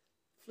Judas looked.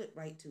 Flip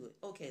right to it.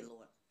 Okay,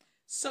 Lord.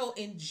 So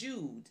in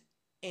Jude,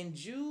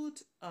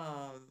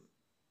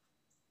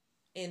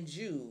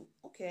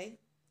 okay.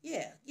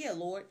 Yeah,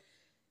 Lord.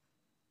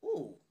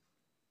 Ooh.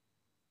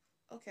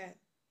 Okay.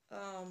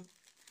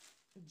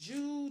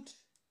 Jude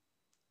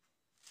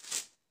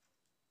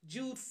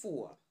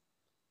 4.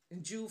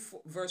 In Jude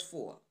 4, verse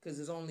 4, because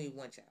there's only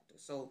one chapter.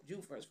 So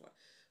Jude verse 4.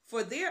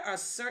 For there are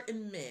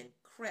certain men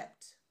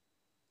crept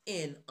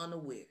in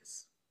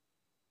unawares,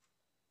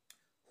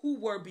 who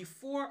were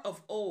before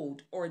of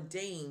old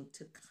ordained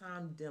to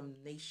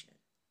condemnation.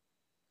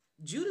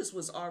 Judas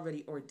was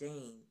already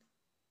ordained.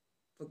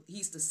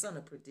 He's the son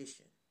of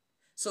perdition.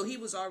 So he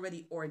was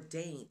already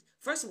ordained.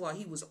 First of all,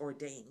 he was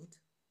ordained.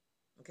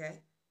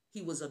 Okay?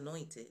 He was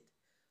anointed,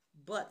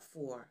 but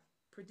for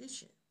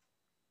perdition.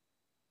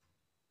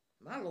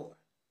 My Lord.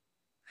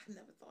 I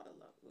never thought of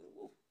love.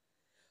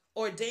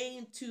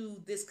 Ordained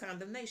to this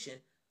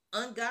condemnation.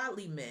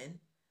 Ungodly men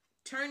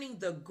turning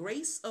the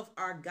grace of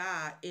our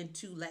God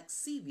into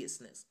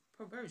lasciviousness,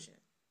 perversion,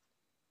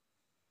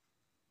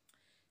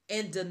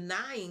 and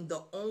denying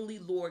the only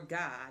Lord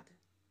God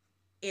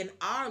and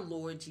our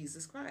Lord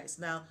Jesus Christ.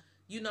 Now,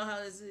 you know how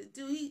is it?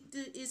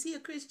 Is he a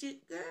Christian?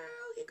 Girl,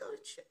 he go to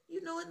church.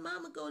 You know, and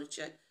mama go to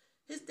church.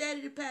 His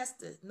daddy the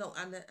pastor. No,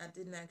 I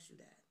didn't ask you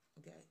that.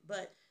 Okay.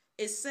 But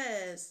it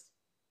says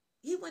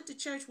he went to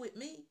church with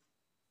me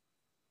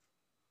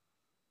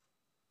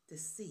to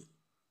see.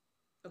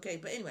 Okay,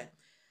 but anyway,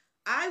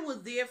 I will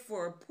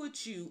therefore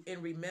put you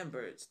in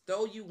remembrance,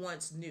 though you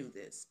once knew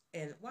this.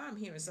 And why I'm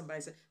hearing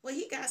somebody say, well,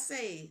 he got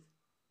saved.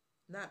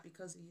 Not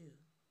because of you.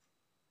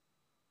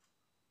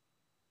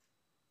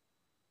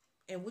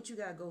 And what you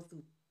got to go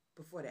through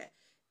before that.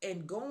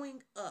 And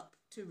going up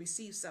to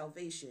receive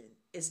salvation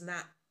is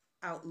not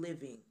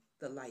outliving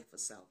the life of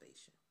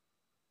salvation.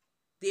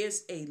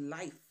 There's a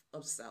life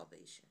of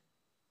salvation.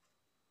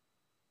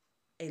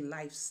 A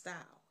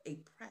lifestyle, a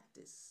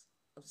practice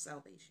of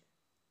salvation.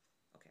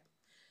 Okay.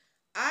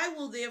 I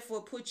will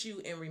therefore put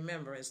you in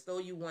remembrance, though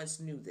you once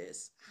knew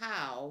this,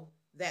 how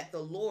that the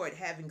Lord,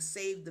 having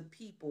saved the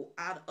people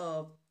out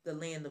of the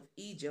land of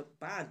Egypt,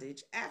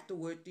 bondage,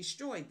 afterward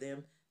destroyed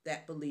them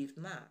that believed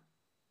not.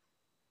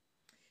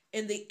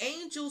 And the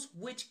angels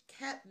which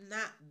kept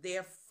not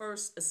their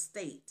first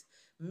estate.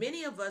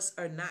 Many of us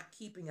are not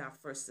keeping our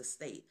first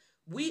estate.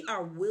 We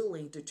are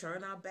willing to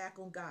turn our back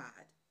on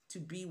God to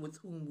be with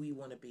whom we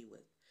want to be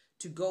with,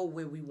 to go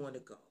where we want to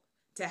go,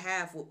 to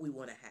have what we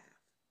want to have.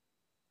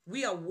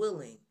 We are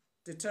willing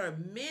to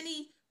turn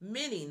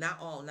many, not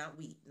all, not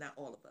we, not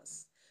all of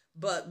us,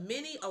 but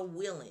many are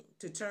willing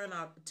to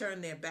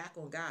turn their back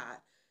on God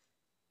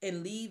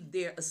and leave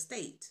their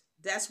estate.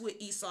 That's what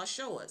Esau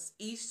showed us.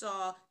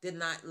 Esau did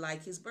not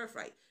like his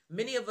birthright.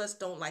 Many of us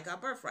don't like our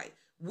birthright.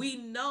 We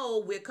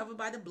know we're covered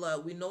by the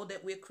blood. We know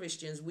that we're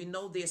Christians. We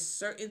know there's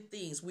certain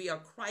things. We are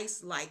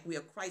Christ-like. We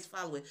are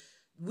Christ-following.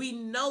 We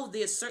know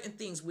there's certain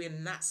things we're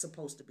not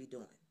supposed to be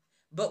doing.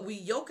 But we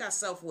yoke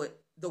ourselves with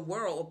the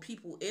world or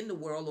people in the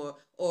world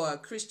or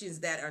Christians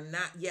that are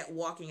not yet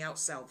walking out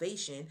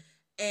salvation.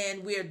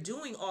 And we're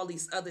doing all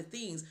these other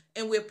things.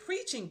 And we're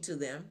preaching to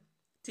them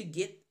to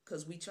get,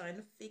 because we're trying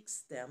to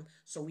fix them.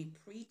 So we're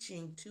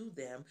preaching to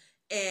them.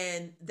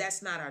 And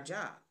that's not our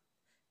job.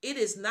 It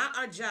is not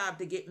our job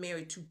to get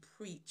married to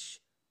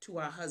preach to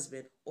our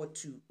husband or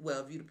to,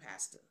 well, if you're the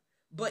pastor,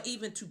 but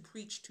even to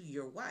preach to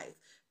your wife,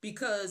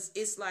 because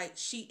it's like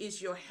she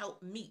is your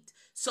helpmeet.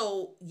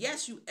 So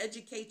yes, you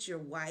educate your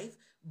wife,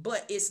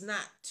 but it's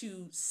not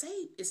to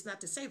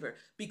save her,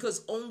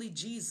 because only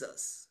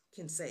Jesus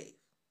can save.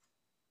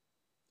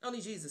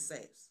 Only Jesus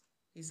saves.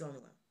 He's the only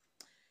one.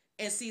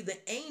 And see, the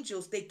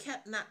angels, they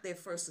kept not their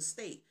first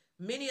estate.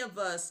 Many of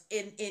us,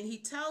 and he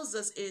tells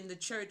us in the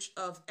church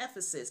of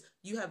Ephesus,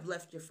 you have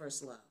left your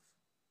first love.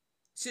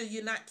 So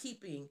you're not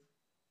keeping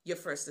your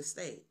first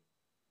estate.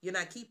 You're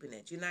not keeping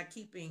it. You're not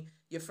keeping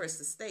your first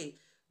estate.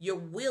 You're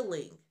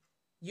willing.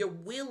 You're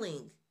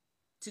willing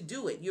to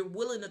do it. You're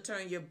willing to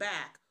turn your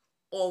back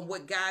on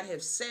what God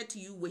has said to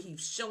you, what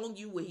he's shown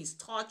you, what he's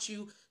taught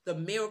you, the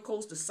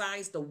miracles, the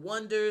signs, the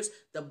wonders,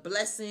 the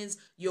blessings.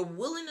 You're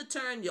willing to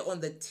turn on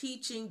the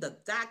teaching, the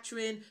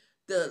doctrine,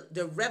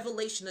 the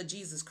revelation of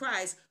Jesus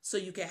Christ, so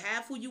you can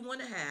have who you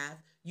want to have.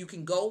 You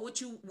can go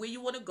where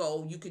you want to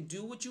go. You can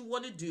do what you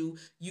want to do.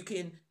 You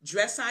can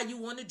dress how you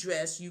want to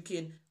dress. You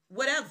can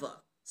whatever.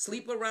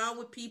 Sleep around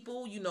with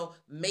people,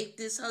 make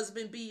this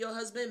husband be your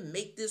husband,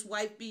 make this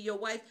wife be your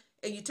wife,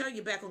 and you turn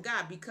your back on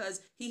God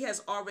because he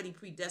has already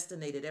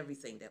predestinated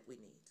everything that we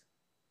need.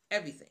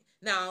 Everything.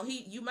 Now,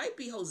 you might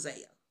be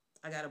Hosea.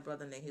 I got a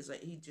brother named Hosea.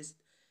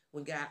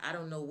 When God, I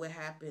don't know what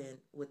happened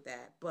with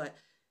that, but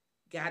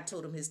God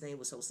told him his name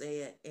was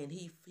Hosea, and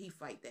he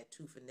fight that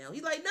tooth and nail.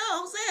 He's like, no,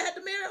 Hosea had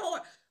to marry a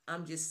whore.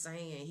 I'm just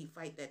saying he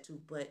fight that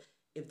too. But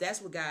if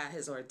that's what God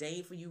has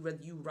ordained for you,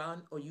 whether you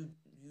run or you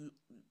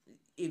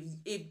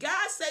if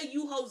God say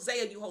you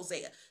Hosea, you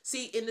Hosea.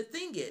 See, and the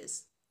thing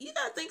is, you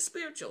gotta think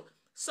spiritual.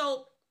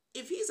 So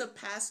if he's a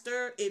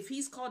pastor, if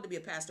he's called to be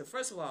a pastor,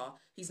 first of all,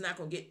 he's not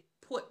gonna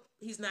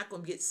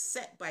get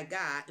set by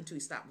God until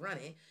he stop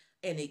running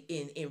and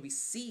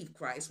receive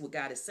Christ, what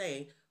God is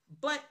saying.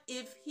 But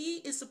if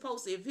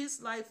if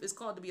his life is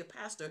called to be a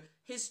pastor,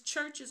 his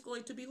church is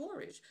going to be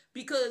whorish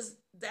because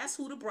that's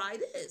who the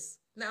bride is.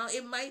 Now,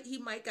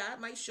 God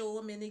might show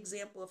him an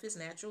example of his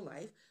natural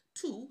life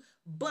too.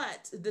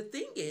 But the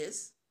thing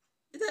is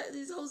that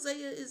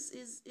Hosea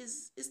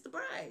is the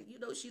bride.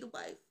 She the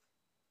wife.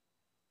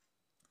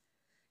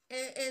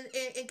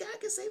 And God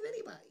can save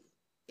anybody.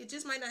 It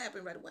just might not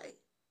happen right away,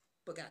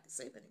 but God can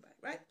save anybody,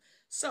 right?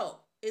 So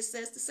it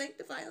says the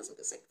sanctified husband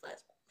can sanctify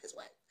his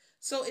wife.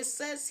 So it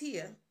says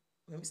here,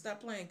 let me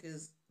stop playing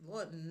because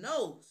Lord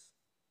knows.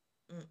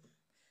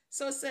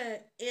 So it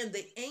said, and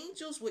the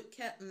angels would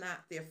kept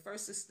not their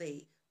first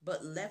estate,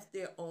 but left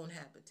their own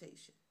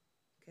habitation.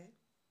 Okay.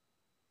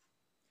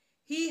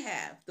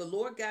 The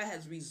Lord God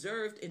has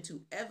reserved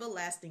into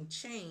everlasting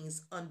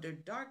chains under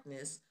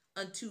darkness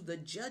unto the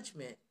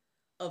judgment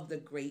of the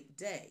great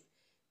day,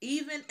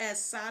 even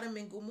as Sodom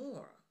and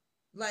Gomorrah.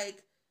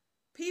 Like,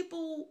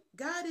 people,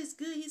 God is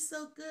good. He's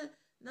so good.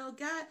 No,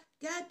 God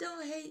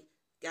don't hate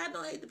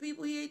the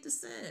people. He hate the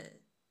sin.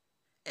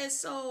 And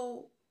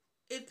so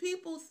if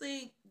people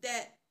think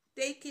that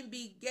they can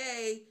be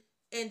gay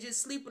and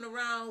just sleeping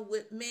around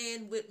with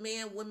man,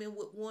 women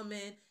with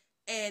woman,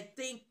 and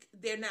think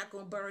they're not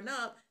going to burn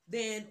up,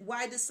 then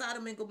why did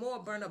Sodom and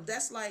Gomorrah burn up?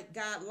 That's like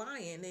God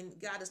lying, and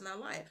God is not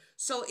lying.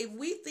 So if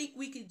we think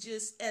we could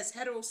just, as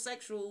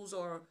heterosexuals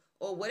or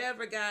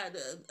whatever,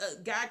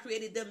 God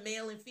created them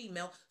male and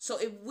female. So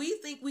if we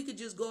think we could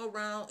just go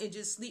around and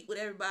just sleep with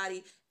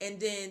everybody and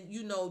then,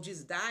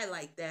 just die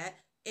like that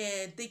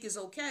and think it's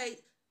okay,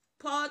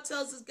 Paul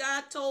tells us,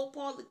 God told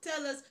Paul to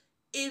tell us,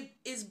 if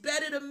it's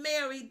better to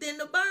marry than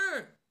to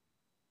burn.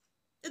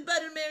 It's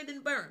better to marry than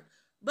to burn.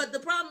 But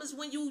the problem is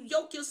when you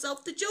yoke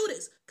yourself to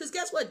Judas. Because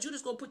guess what?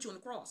 Judas going to put you on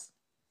the cross.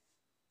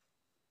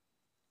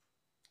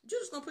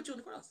 Judas going to put you on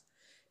the cross.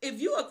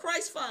 If you're a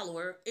Christ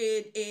follower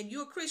and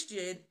you're a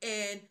Christian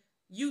and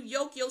you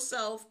yoke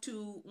yourself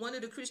to one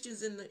of the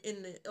Christians in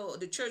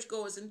the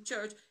churchgoers in the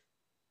church,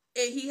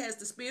 and he has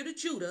the spirit of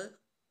Judas,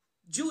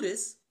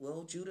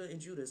 Judah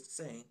and Judas the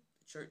same.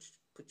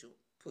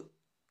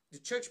 The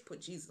church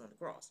put Jesus on the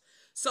cross.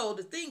 So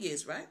the thing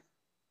is, right?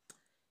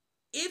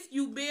 If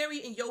you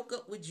marry and yoke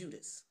up with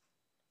Judas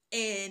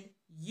and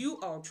you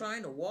are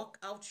trying to walk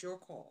out your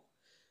call,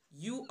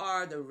 you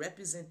are the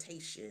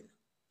representation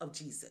of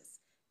Jesus,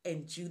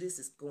 and Judas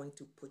is going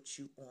to put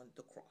you on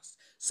the cross.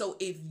 So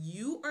if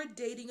you are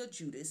dating a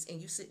Judas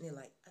and you sitting there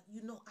like, I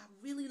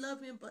really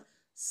love him, but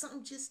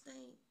something just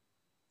ain't,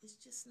 it's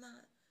just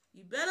not,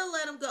 you better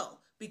let him go,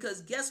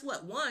 because guess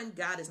what? One,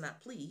 God is not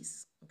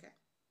pleased. Okay.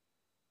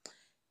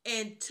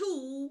 And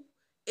two,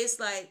 it's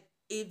like,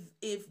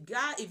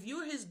 if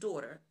you're his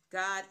daughter,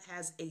 God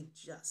has a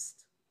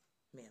just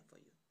man for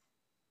you.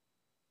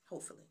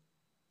 Hopefully.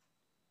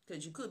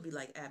 Because you could be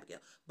like Abigail.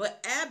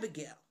 But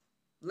Abigail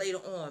later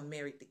on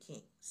married the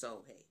king.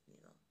 So, hey,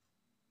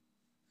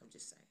 I'm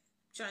just saying.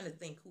 I'm trying to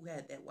think who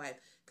had that wife.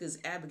 Because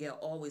Abigail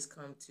always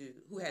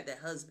who had that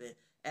husband,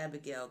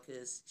 Abigail,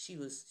 because he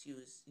was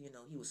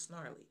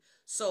snarly.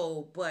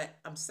 So, but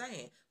I'm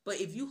saying, but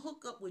if you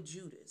hook up with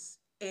Judas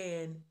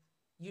and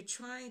you're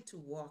trying to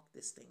walk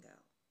this thing out,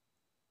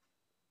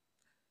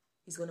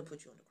 he's going to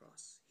put you on the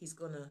cross. He's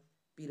going to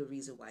be the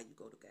reason why you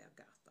go to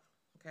Golgotha,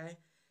 okay?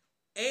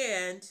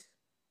 And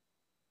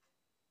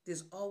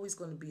there's always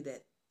going to be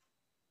that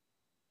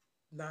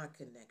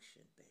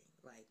non-connection thing.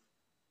 Like,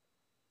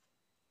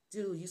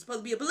 dude, you're supposed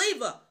to be a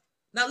believer.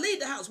 Now leave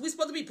the house. We're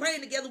supposed to be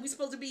praying together. We're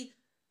supposed to be...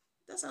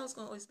 That's how it's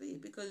going to always be.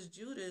 Because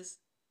Judas,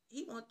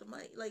 he wants the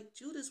money. Like,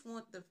 Judas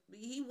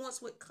he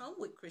wants what come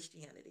with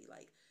Christianity.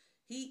 Like,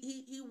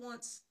 he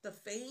wants the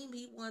fame.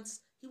 He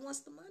wants the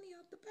money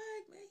out the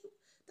bag, man.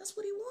 That's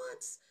what he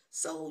wants.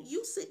 So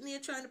you sitting there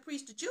trying to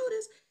preach to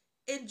Judas,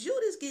 and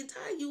Judas getting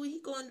tired of you, and he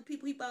going to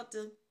people he about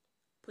to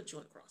put you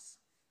on the cross.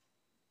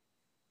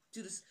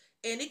 Judas,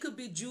 and it could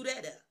be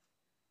Judetta.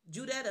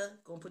 Judetta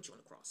gonna put you on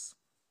the cross.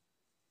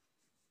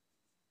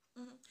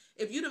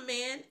 If you the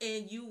man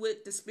and you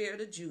with the spirit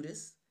of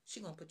Judas, she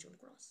gonna put you on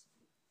the cross.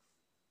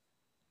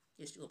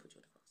 Yes, she gonna put you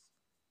on the cross.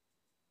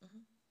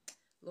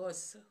 Lord,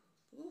 so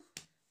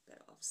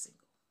better off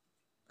single.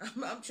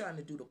 I'm trying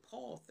to do the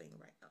Paul thing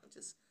right now.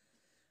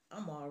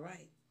 I'm all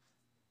right.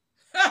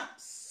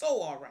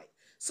 So all right.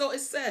 So it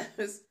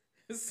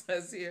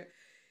says here,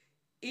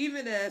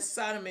 even as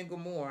Sodom and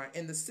Gomorrah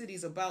and the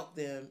cities about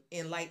them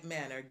in like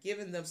manner,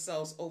 giving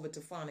themselves over to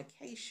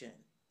fornication,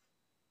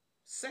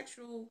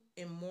 sexual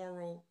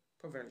immoral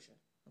perversion,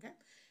 okay,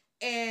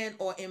 and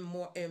or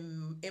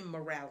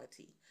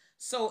immorality.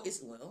 So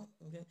it's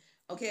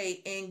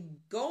okay, and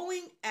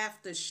going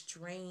after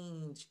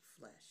strange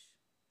flesh,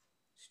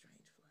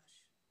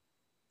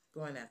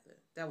 going after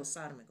that was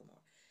Sodom and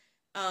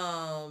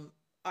Gomorrah,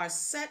 are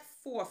set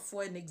forth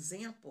for an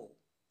example.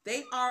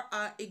 They are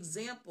our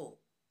example,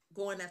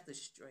 going after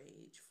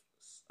strange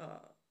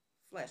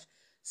flesh,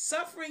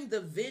 suffering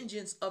the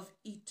vengeance of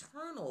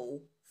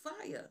eternal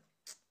fire.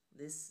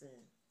 Listen,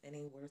 it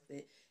ain't worth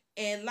it.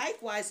 And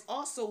likewise,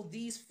 also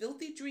these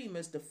filthy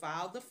dreamers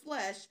defile the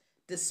flesh,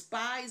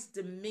 despise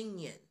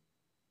dominion,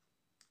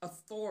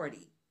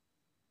 authority.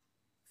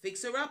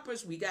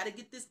 Fixer-uppers, we got to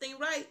get this thing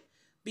right,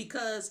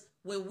 because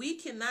when we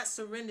cannot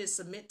surrender,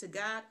 submit to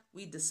God,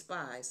 we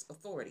despise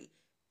authority.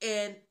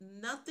 And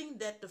nothing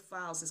that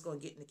defiles is going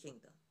to get in the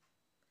kingdom.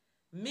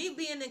 Me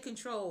being in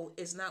control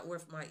is not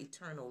worth my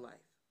eternal life.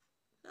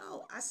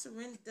 No, I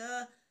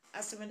surrender.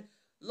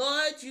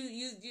 Lord,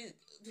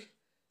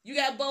 you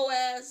got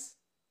Boaz,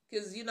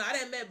 because I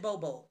done met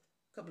Bobo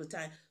a couple of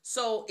times.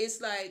 So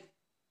it's like,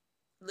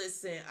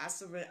 listen, I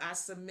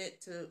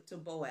submit to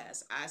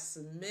Boaz. I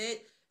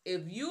submit.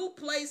 If you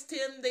placed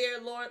him there,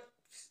 Lord,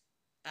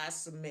 I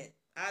submit.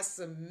 I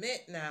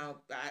submit now.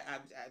 I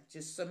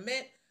just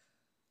submit.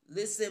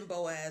 Listen,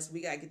 Boaz,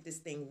 we got to get this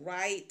thing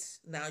right.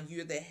 Now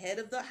you're the head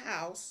of the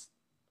house.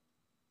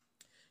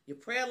 Your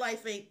prayer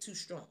life ain't too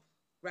strong,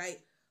 right?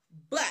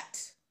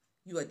 But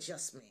you a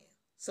just man.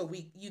 So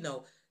we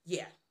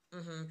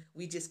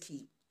just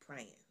keep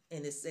praying.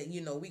 And it's saying,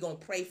 we going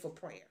to pray for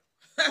prayer.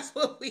 That's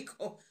what we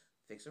going to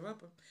fix her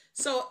up.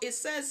 So it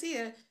says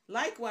here,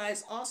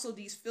 likewise, also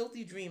these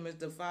filthy dreamers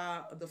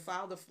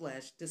defile the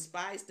flesh,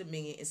 despise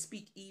dominion, and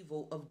speak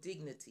evil of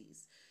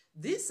dignities.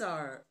 These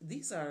are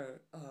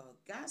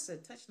God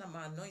said, touch not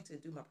my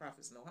anointed, do my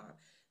prophets no harm.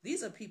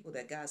 These are people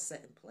that God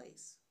set in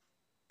place.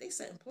 They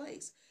set in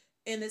place.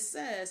 And it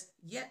says,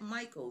 yet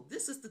Michael,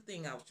 this is the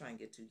thing I was trying to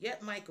get to.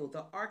 Yet Michael,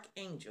 the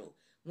archangel,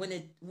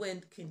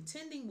 when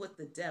contending with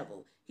the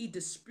devil, he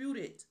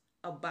disputed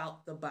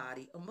about the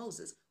body of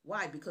Moses.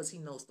 Why? Because he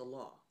knows the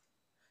law.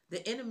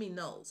 The enemy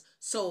knows.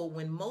 So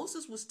when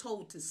Moses was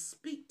told to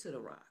speak to the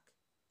rock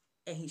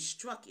and he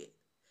struck it,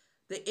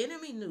 the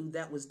enemy knew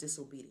that was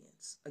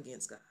disobedience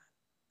against God.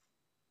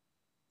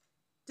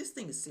 This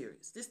thing is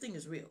serious. This thing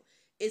is real.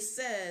 It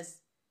says,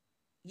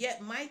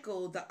 yet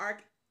Michael, the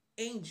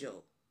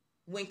archangel,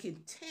 when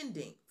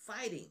contending,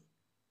 fighting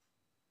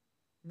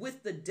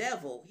with the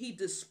devil, he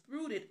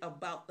disputed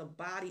about the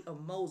body of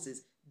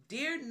Moses,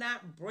 dared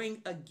not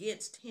bring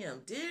against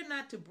him, dared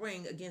not to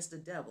bring against the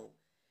devil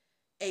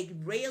a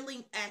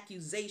railing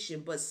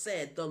accusation, but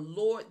said, the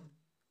Lord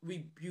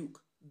rebuke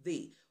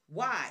thee.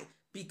 Why?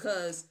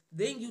 Because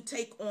then you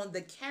take on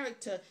the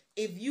character.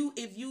 If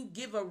you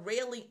give a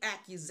railing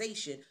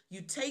accusation,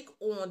 you take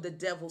on the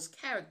devil's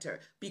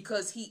character,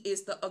 because he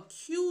is the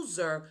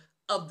accuser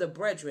of the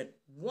brethren.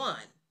 1.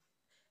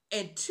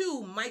 And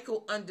 2,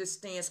 Michael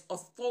understands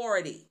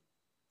authority,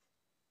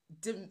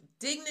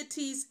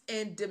 dignities,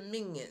 and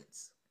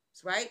dominions,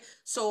 right?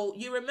 So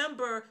you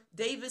remember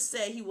David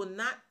said he will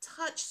not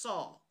touch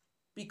Saul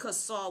because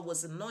Saul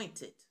was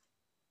anointed.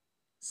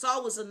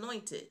 Saul was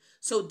anointed.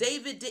 So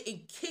David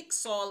didn't kick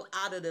Saul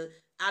out of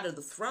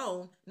the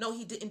throne. No,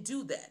 he didn't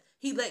do that.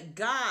 He let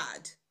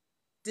God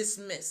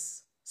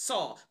dismiss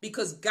Saul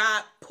because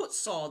God put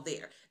Saul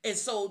there. And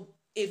so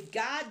if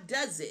God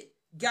does it,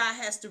 God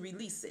has to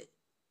release it.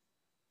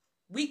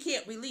 We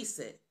can't release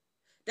it.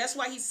 That's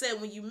why he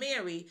said when you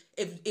marry,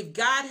 if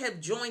God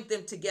have joined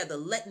them together,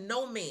 let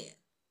no man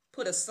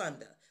put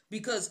asunder,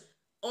 because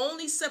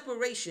only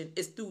separation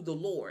is through the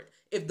Lord.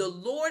 If the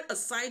Lord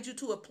assigns you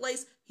to a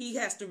place, he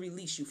has to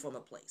release you from a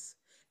place.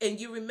 And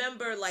you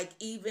remember, like,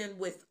 even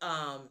with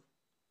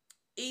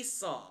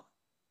Ishmael.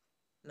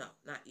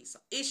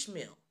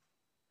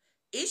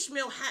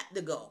 Ishmael had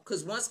to go,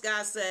 because once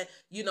God said,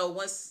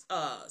 once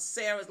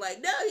Sarah's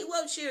like, no, he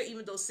won't share,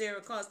 even though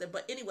Sarah caused it.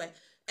 But anyway,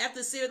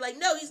 after Sarah's like,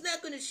 no, he's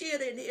not going to share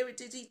the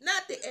inheritance. He's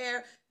not the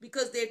heir,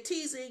 because they're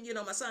teasing,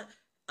 my son,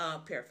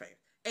 paraphrase.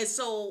 And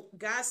so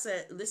God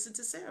said, listen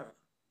to Sarah.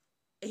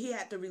 And he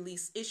had to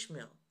release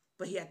Ishmael,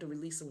 but he had to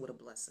release him with a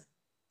blessing.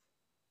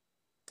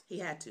 He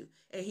had to.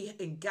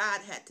 And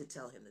God had to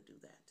tell him to do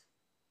that.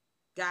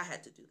 God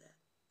had to do that.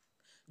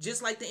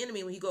 Just like the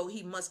enemy, when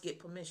he must get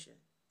permission.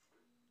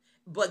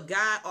 But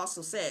God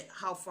also said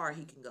how far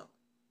he can go.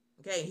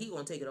 Okay, he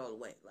gonna take it all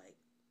away. Like,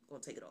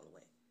 going to take it all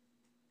away.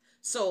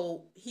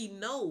 So he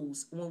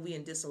knows when we're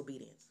in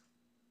disobedience.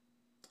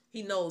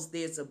 He knows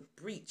there's a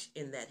breach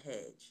in that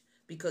hedge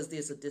because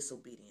there's a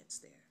disobedience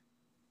there.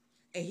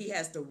 And he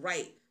has the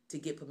right to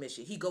get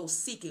permission. He goes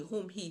seeking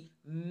whom he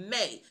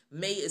may.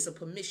 May is a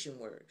permission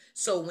word.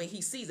 So when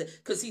he sees it,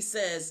 because he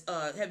says,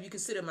 have you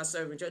considered my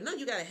servant Job? No,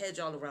 you got a hedge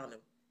all around him.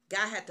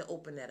 God had to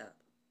open that up.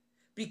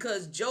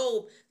 Because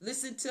Job,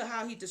 listen to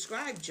how he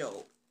described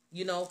Job.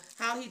 You know,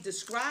 how he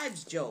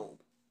describes Job.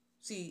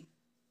 See,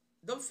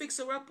 them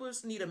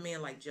fixer-uppers need a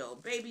man like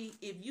Job. Baby,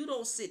 if you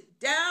don't sit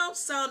down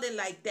sounding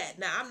like that,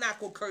 now I'm not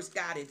going to curse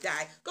God and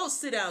die. Go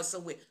sit down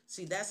somewhere.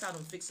 See, that's how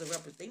them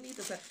fixer-uppers, they need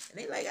to, and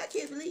they like, I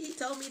can't believe he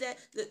told me that.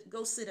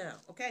 Go sit down,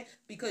 okay?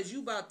 Because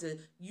you about to,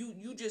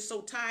 you just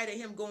so tired of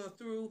him going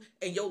through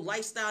and your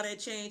lifestyle that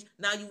changed.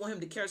 Now you want him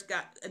to curse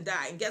God and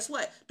die. And guess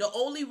what? The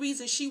only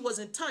reason she was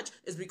in touch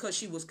is because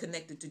she was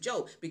connected to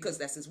Job, because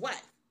that's his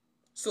wife.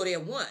 So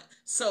they're one.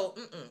 So,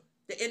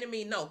 the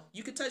enemy, no,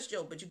 you can touch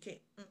Job, but you can't.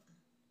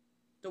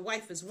 The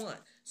wife is one.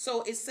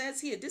 So it says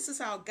here, this is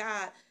how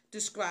God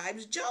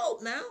describes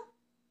Job now.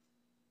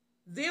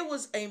 There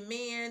was a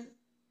man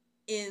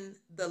in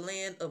the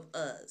land of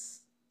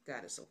Uz.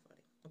 God is so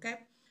funny.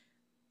 Okay?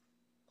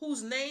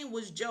 Whose name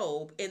was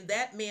Job, and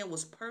that man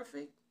was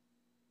perfect,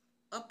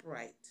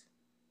 upright,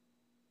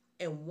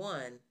 and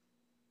one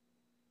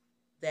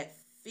that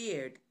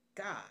feared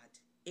God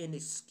and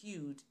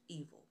eschewed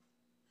evil.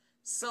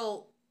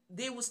 So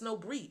there was no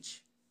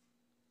breach.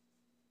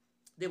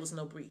 There was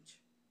no breach.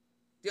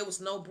 There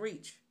was no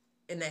breach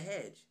in the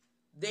hedge.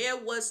 There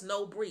was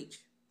no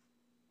breach.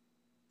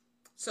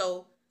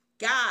 So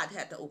God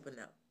had to open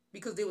up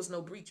because there was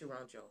no breach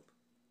around Job.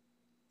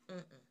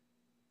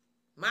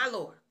 My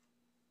Lord,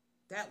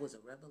 that was a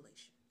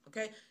revelation.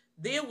 Okay?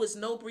 There was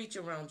no breach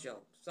around Job.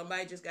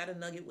 Somebody just got a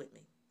nugget with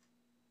me.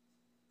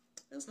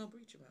 There was no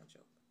breach around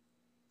Job.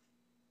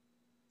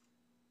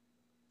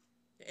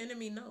 The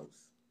enemy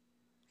knows.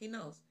 He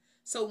knows.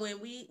 So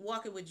when we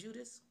walking with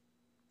Judas,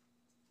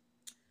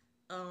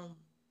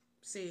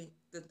 see,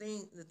 the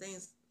things,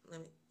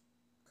 let me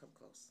come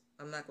close.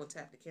 I'm not going to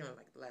tap the camera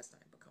like the last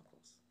time, but come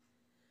close.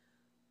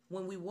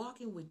 When we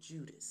walking with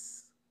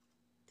Judas,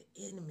 the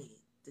enemy,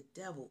 the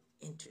devil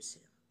enters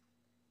him.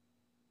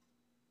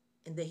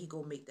 And then he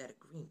go make that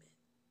agreement.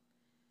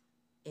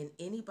 And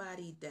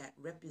anybody that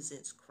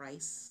represents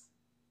Christ,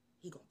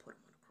 he going to put him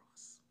on the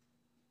cross.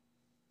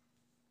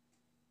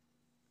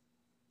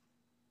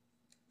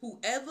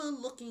 Whoever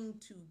looking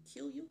to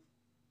kill you,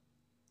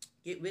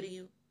 get rid of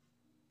you,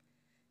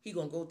 he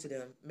going to go to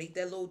them, make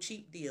that little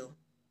cheap deal,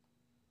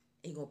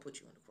 and he going to put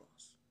you on the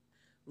cross.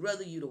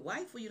 Whether you the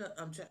wife or you the,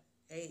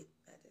 hey,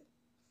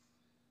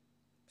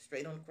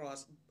 straight on the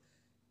cross,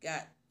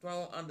 got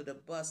thrown under the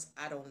bus,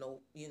 I don't know,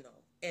 you know.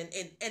 And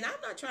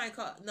I'm not trying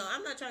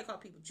to call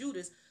people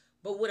Judas,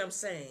 but what I'm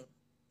saying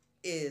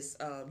is,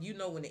 you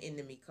know when the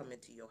enemy come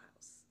into your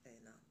house, and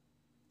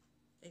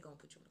they going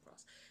to put you on the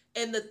cross.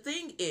 And the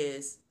thing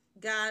is,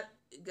 God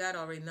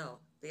already know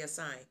they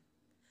assigned.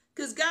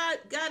 Because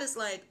God is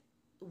like,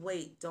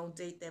 wait, don't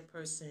date that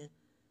person.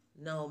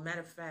 No, matter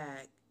of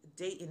fact,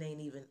 dating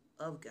ain't even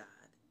of God.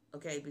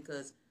 Okay,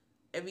 because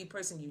every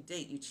person you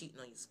date, you cheating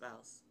on your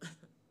spouse.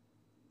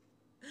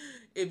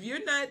 If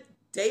you're not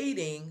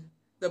dating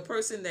the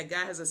person that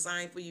God has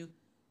assigned for you,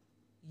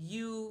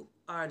 you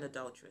are an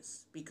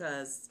adulteress.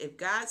 Because if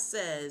God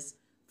says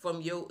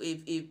from your,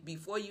 if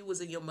before you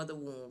was in your mother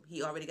womb,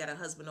 he already got a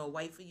husband or a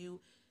wife for you,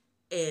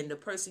 and the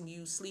person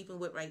you sleeping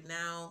with right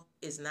now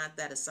is not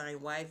that assigned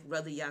wife,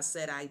 whether y'all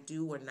said I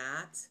do or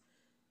not,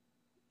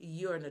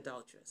 you're an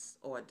adulteress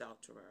or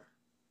adulterer.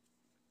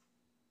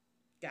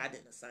 God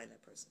didn't assign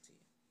that person to you.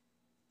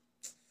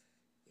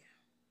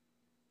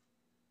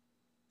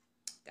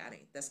 Yeah. God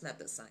ain't. That's not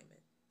the assignment.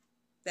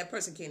 That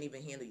person can't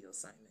even handle your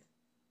assignment.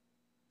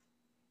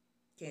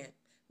 Can't.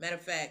 Matter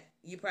of fact,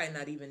 you're probably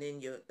not even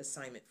in your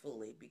assignment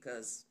fully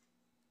because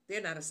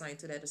they're not assigned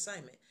to that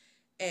assignment.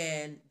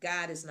 And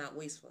God is not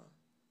wasteful.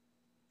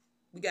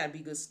 We got to be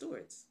good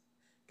stewards.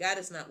 God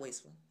is not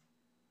wasteful.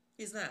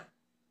 He's not.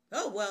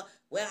 Oh,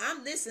 well,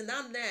 I'm this and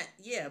I'm that.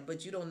 Yeah,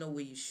 but you don't know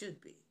where you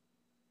should be.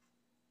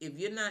 If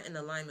you're not in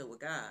alignment with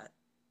God,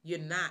 you're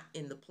not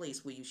in the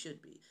place where you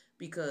should be.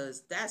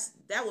 Because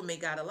that would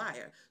make God a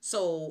liar.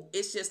 So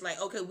it's just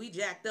like, okay, we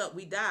jacked up,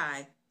 we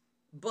die.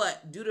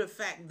 But due to the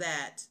fact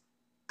that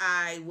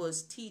I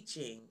was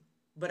teaching,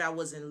 but I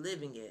wasn't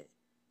living it,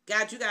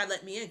 God, you got to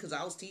let me in because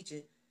I was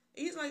teaching.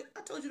 And he's like,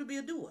 I told you to be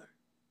a doer.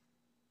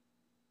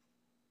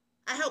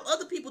 I help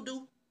other people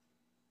do.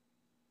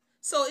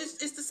 So it's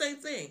the same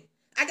thing.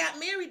 I got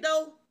married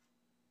though,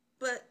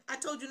 but I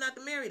told you not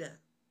to marry them.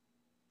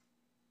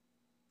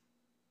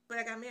 But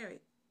I got married.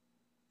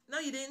 No,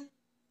 you didn't.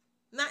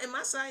 Not in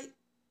my sight.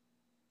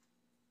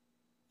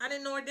 I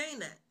didn't ordain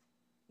that.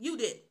 You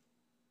did.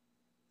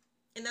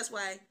 And that's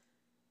why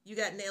you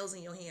got nails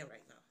in your hand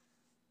right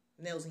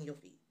now. Nails in your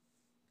feet.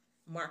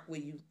 Mark where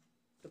you,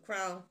 the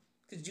crown,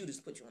 because Judas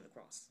put you on the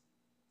cross.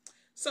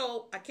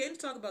 So I came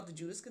to talk about the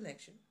Judas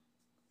connection.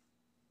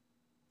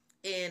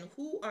 And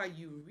who are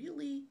you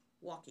really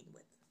walking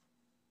with?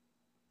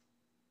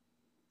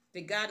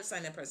 Did God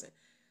assign that person?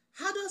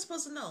 How do I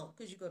supposed to know?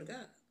 Because you go to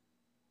God.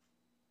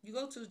 You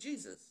go to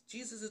Jesus.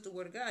 Jesus is the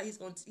word of God. He's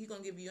going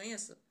to give you an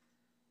answer.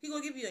 He's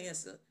going to give you an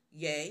answer.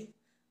 Yay.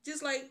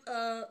 Just like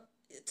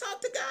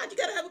talk to God. You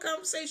got to have a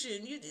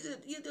conversation.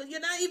 You're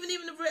not even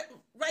in the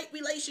right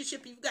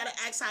relationship. You got to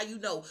ask how you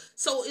know.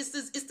 So it's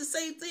the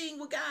same thing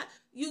with God.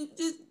 You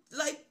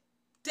like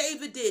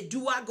David did.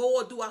 Do I go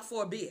or do I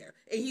forbear?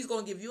 And he's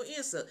going to give you an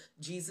answer.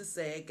 Jesus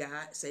said,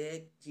 God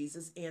said,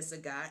 Jesus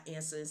answered, God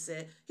answered and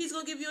said, he's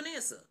going to give you an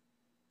answer.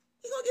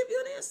 He's going to give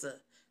you an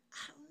answer.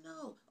 I don't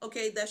know.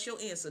 Okay, that's your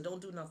answer.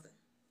 Don't do nothing.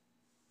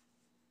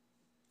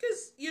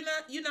 Because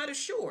you're not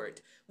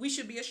assured. We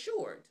should be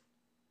assured.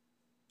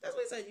 That's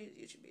what he said.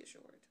 You should be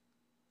assured.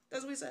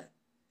 That's what he said.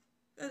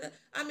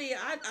 I mean,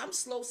 I'm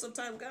slow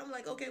sometimes. I'm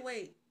like, okay,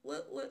 wait.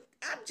 What?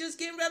 I'm just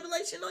getting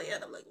revelation on here.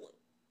 And I'm like, what?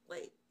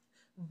 Wait.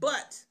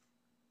 But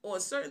on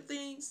certain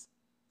things,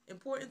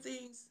 important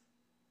things,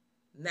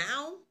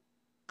 now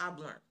I've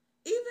learned.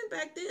 Even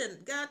back then,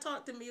 God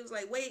talked to me. It was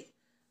like, wait.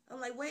 I'm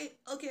like, wait,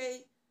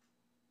 okay.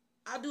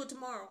 I'll do it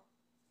tomorrow.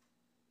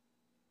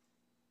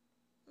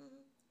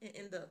 And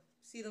end up,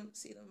 see them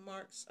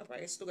marks. I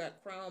probably still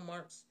got crown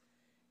marks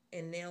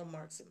and nail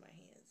marks in my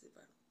hands.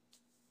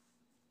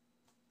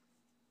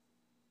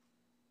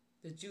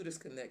 The Judas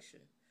connection.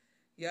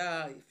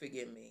 Yeah,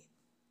 forgive me.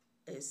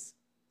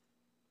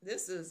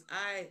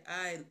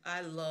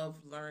 I love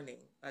learning.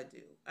 I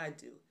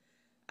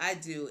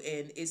do.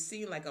 And it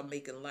seemed like I'm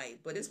making light,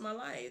 but it's my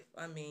life.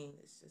 I mean,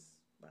 it's just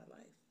my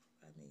life.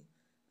 I mean,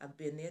 I've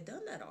been there,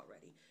 done that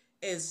already.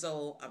 And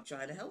so I'm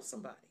trying to help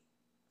somebody.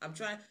 I'm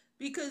trying,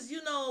 because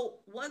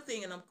one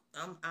thing, and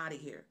I'm out of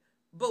here.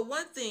 But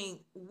one thing,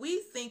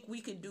 we think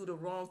we can do the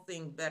wrong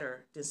thing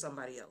better than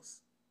somebody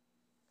else.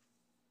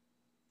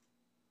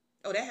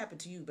 Oh, that happened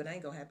to you, but it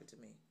ain't gonna happen to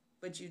me.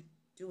 But you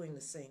doing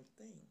the same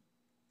thing.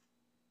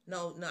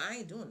 No, I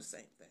ain't doing the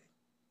same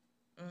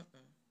thing.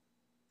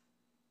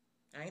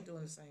 I ain't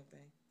doing the same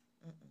thing.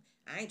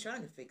 I ain't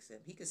trying to fix him.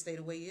 He could stay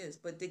the way he is.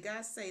 But did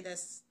God say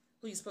that's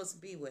who you're supposed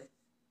to be with?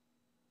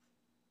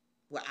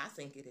 Well, I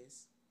think it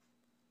is.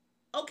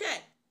 Okay.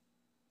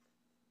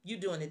 You're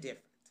doing it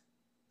different.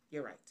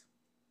 You're right.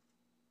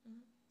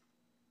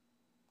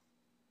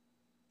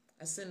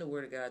 I send the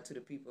word of God to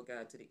the people of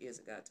God, to the ears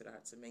of God, to the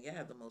hearts of men. You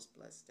have the most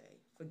blessed day.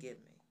 Forgive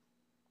me.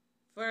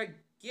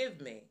 Forgive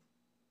me.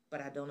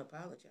 But I don't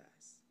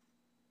apologize.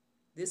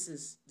 This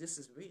is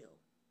real.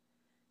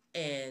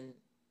 And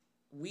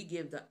we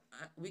give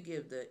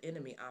the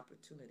enemy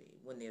opportunity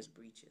when there's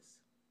breaches.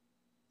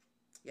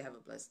 You have a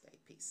blessed day.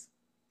 Peace.